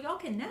she goes, well, y'all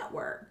can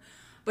network,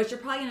 but you're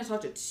probably going to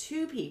talk to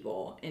 2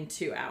 people in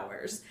 2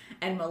 hours.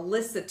 And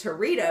Melissa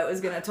Torito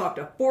is going to talk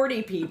to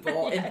 40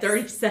 people in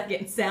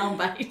 30-second sound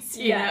bites,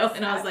 you know?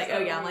 And I was like, oh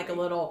yeah, I'm like a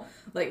little,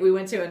 like we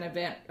went to an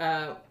event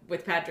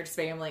with Patrick's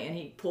family and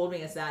he pulled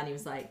me aside and he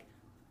was like,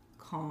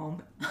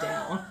 calm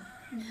down.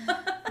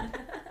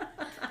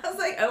 I was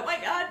like, oh my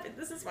God,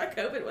 this is why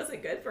COVID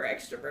wasn't good for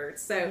extroverts.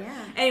 So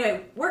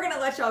anyway, we're going to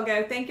let y'all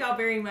go. Thank y'all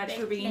very much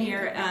for being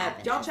here.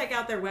 Y'all check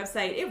out their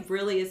website. It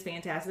really is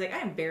fantastic. I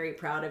am very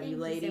proud of you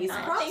Thank you so ladies.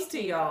 much. Props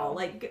to y'all.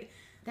 Like,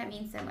 That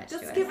means so much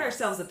just to give us.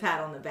 ourselves a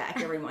pat on the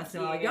back every once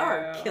in a while. you. Y'all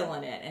are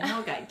killing it. And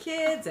y'all got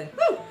kids and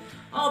woo,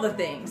 all the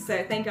things.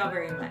 So thank y'all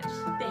very much.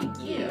 Thank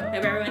you. Hope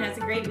everyone has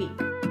a great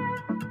week.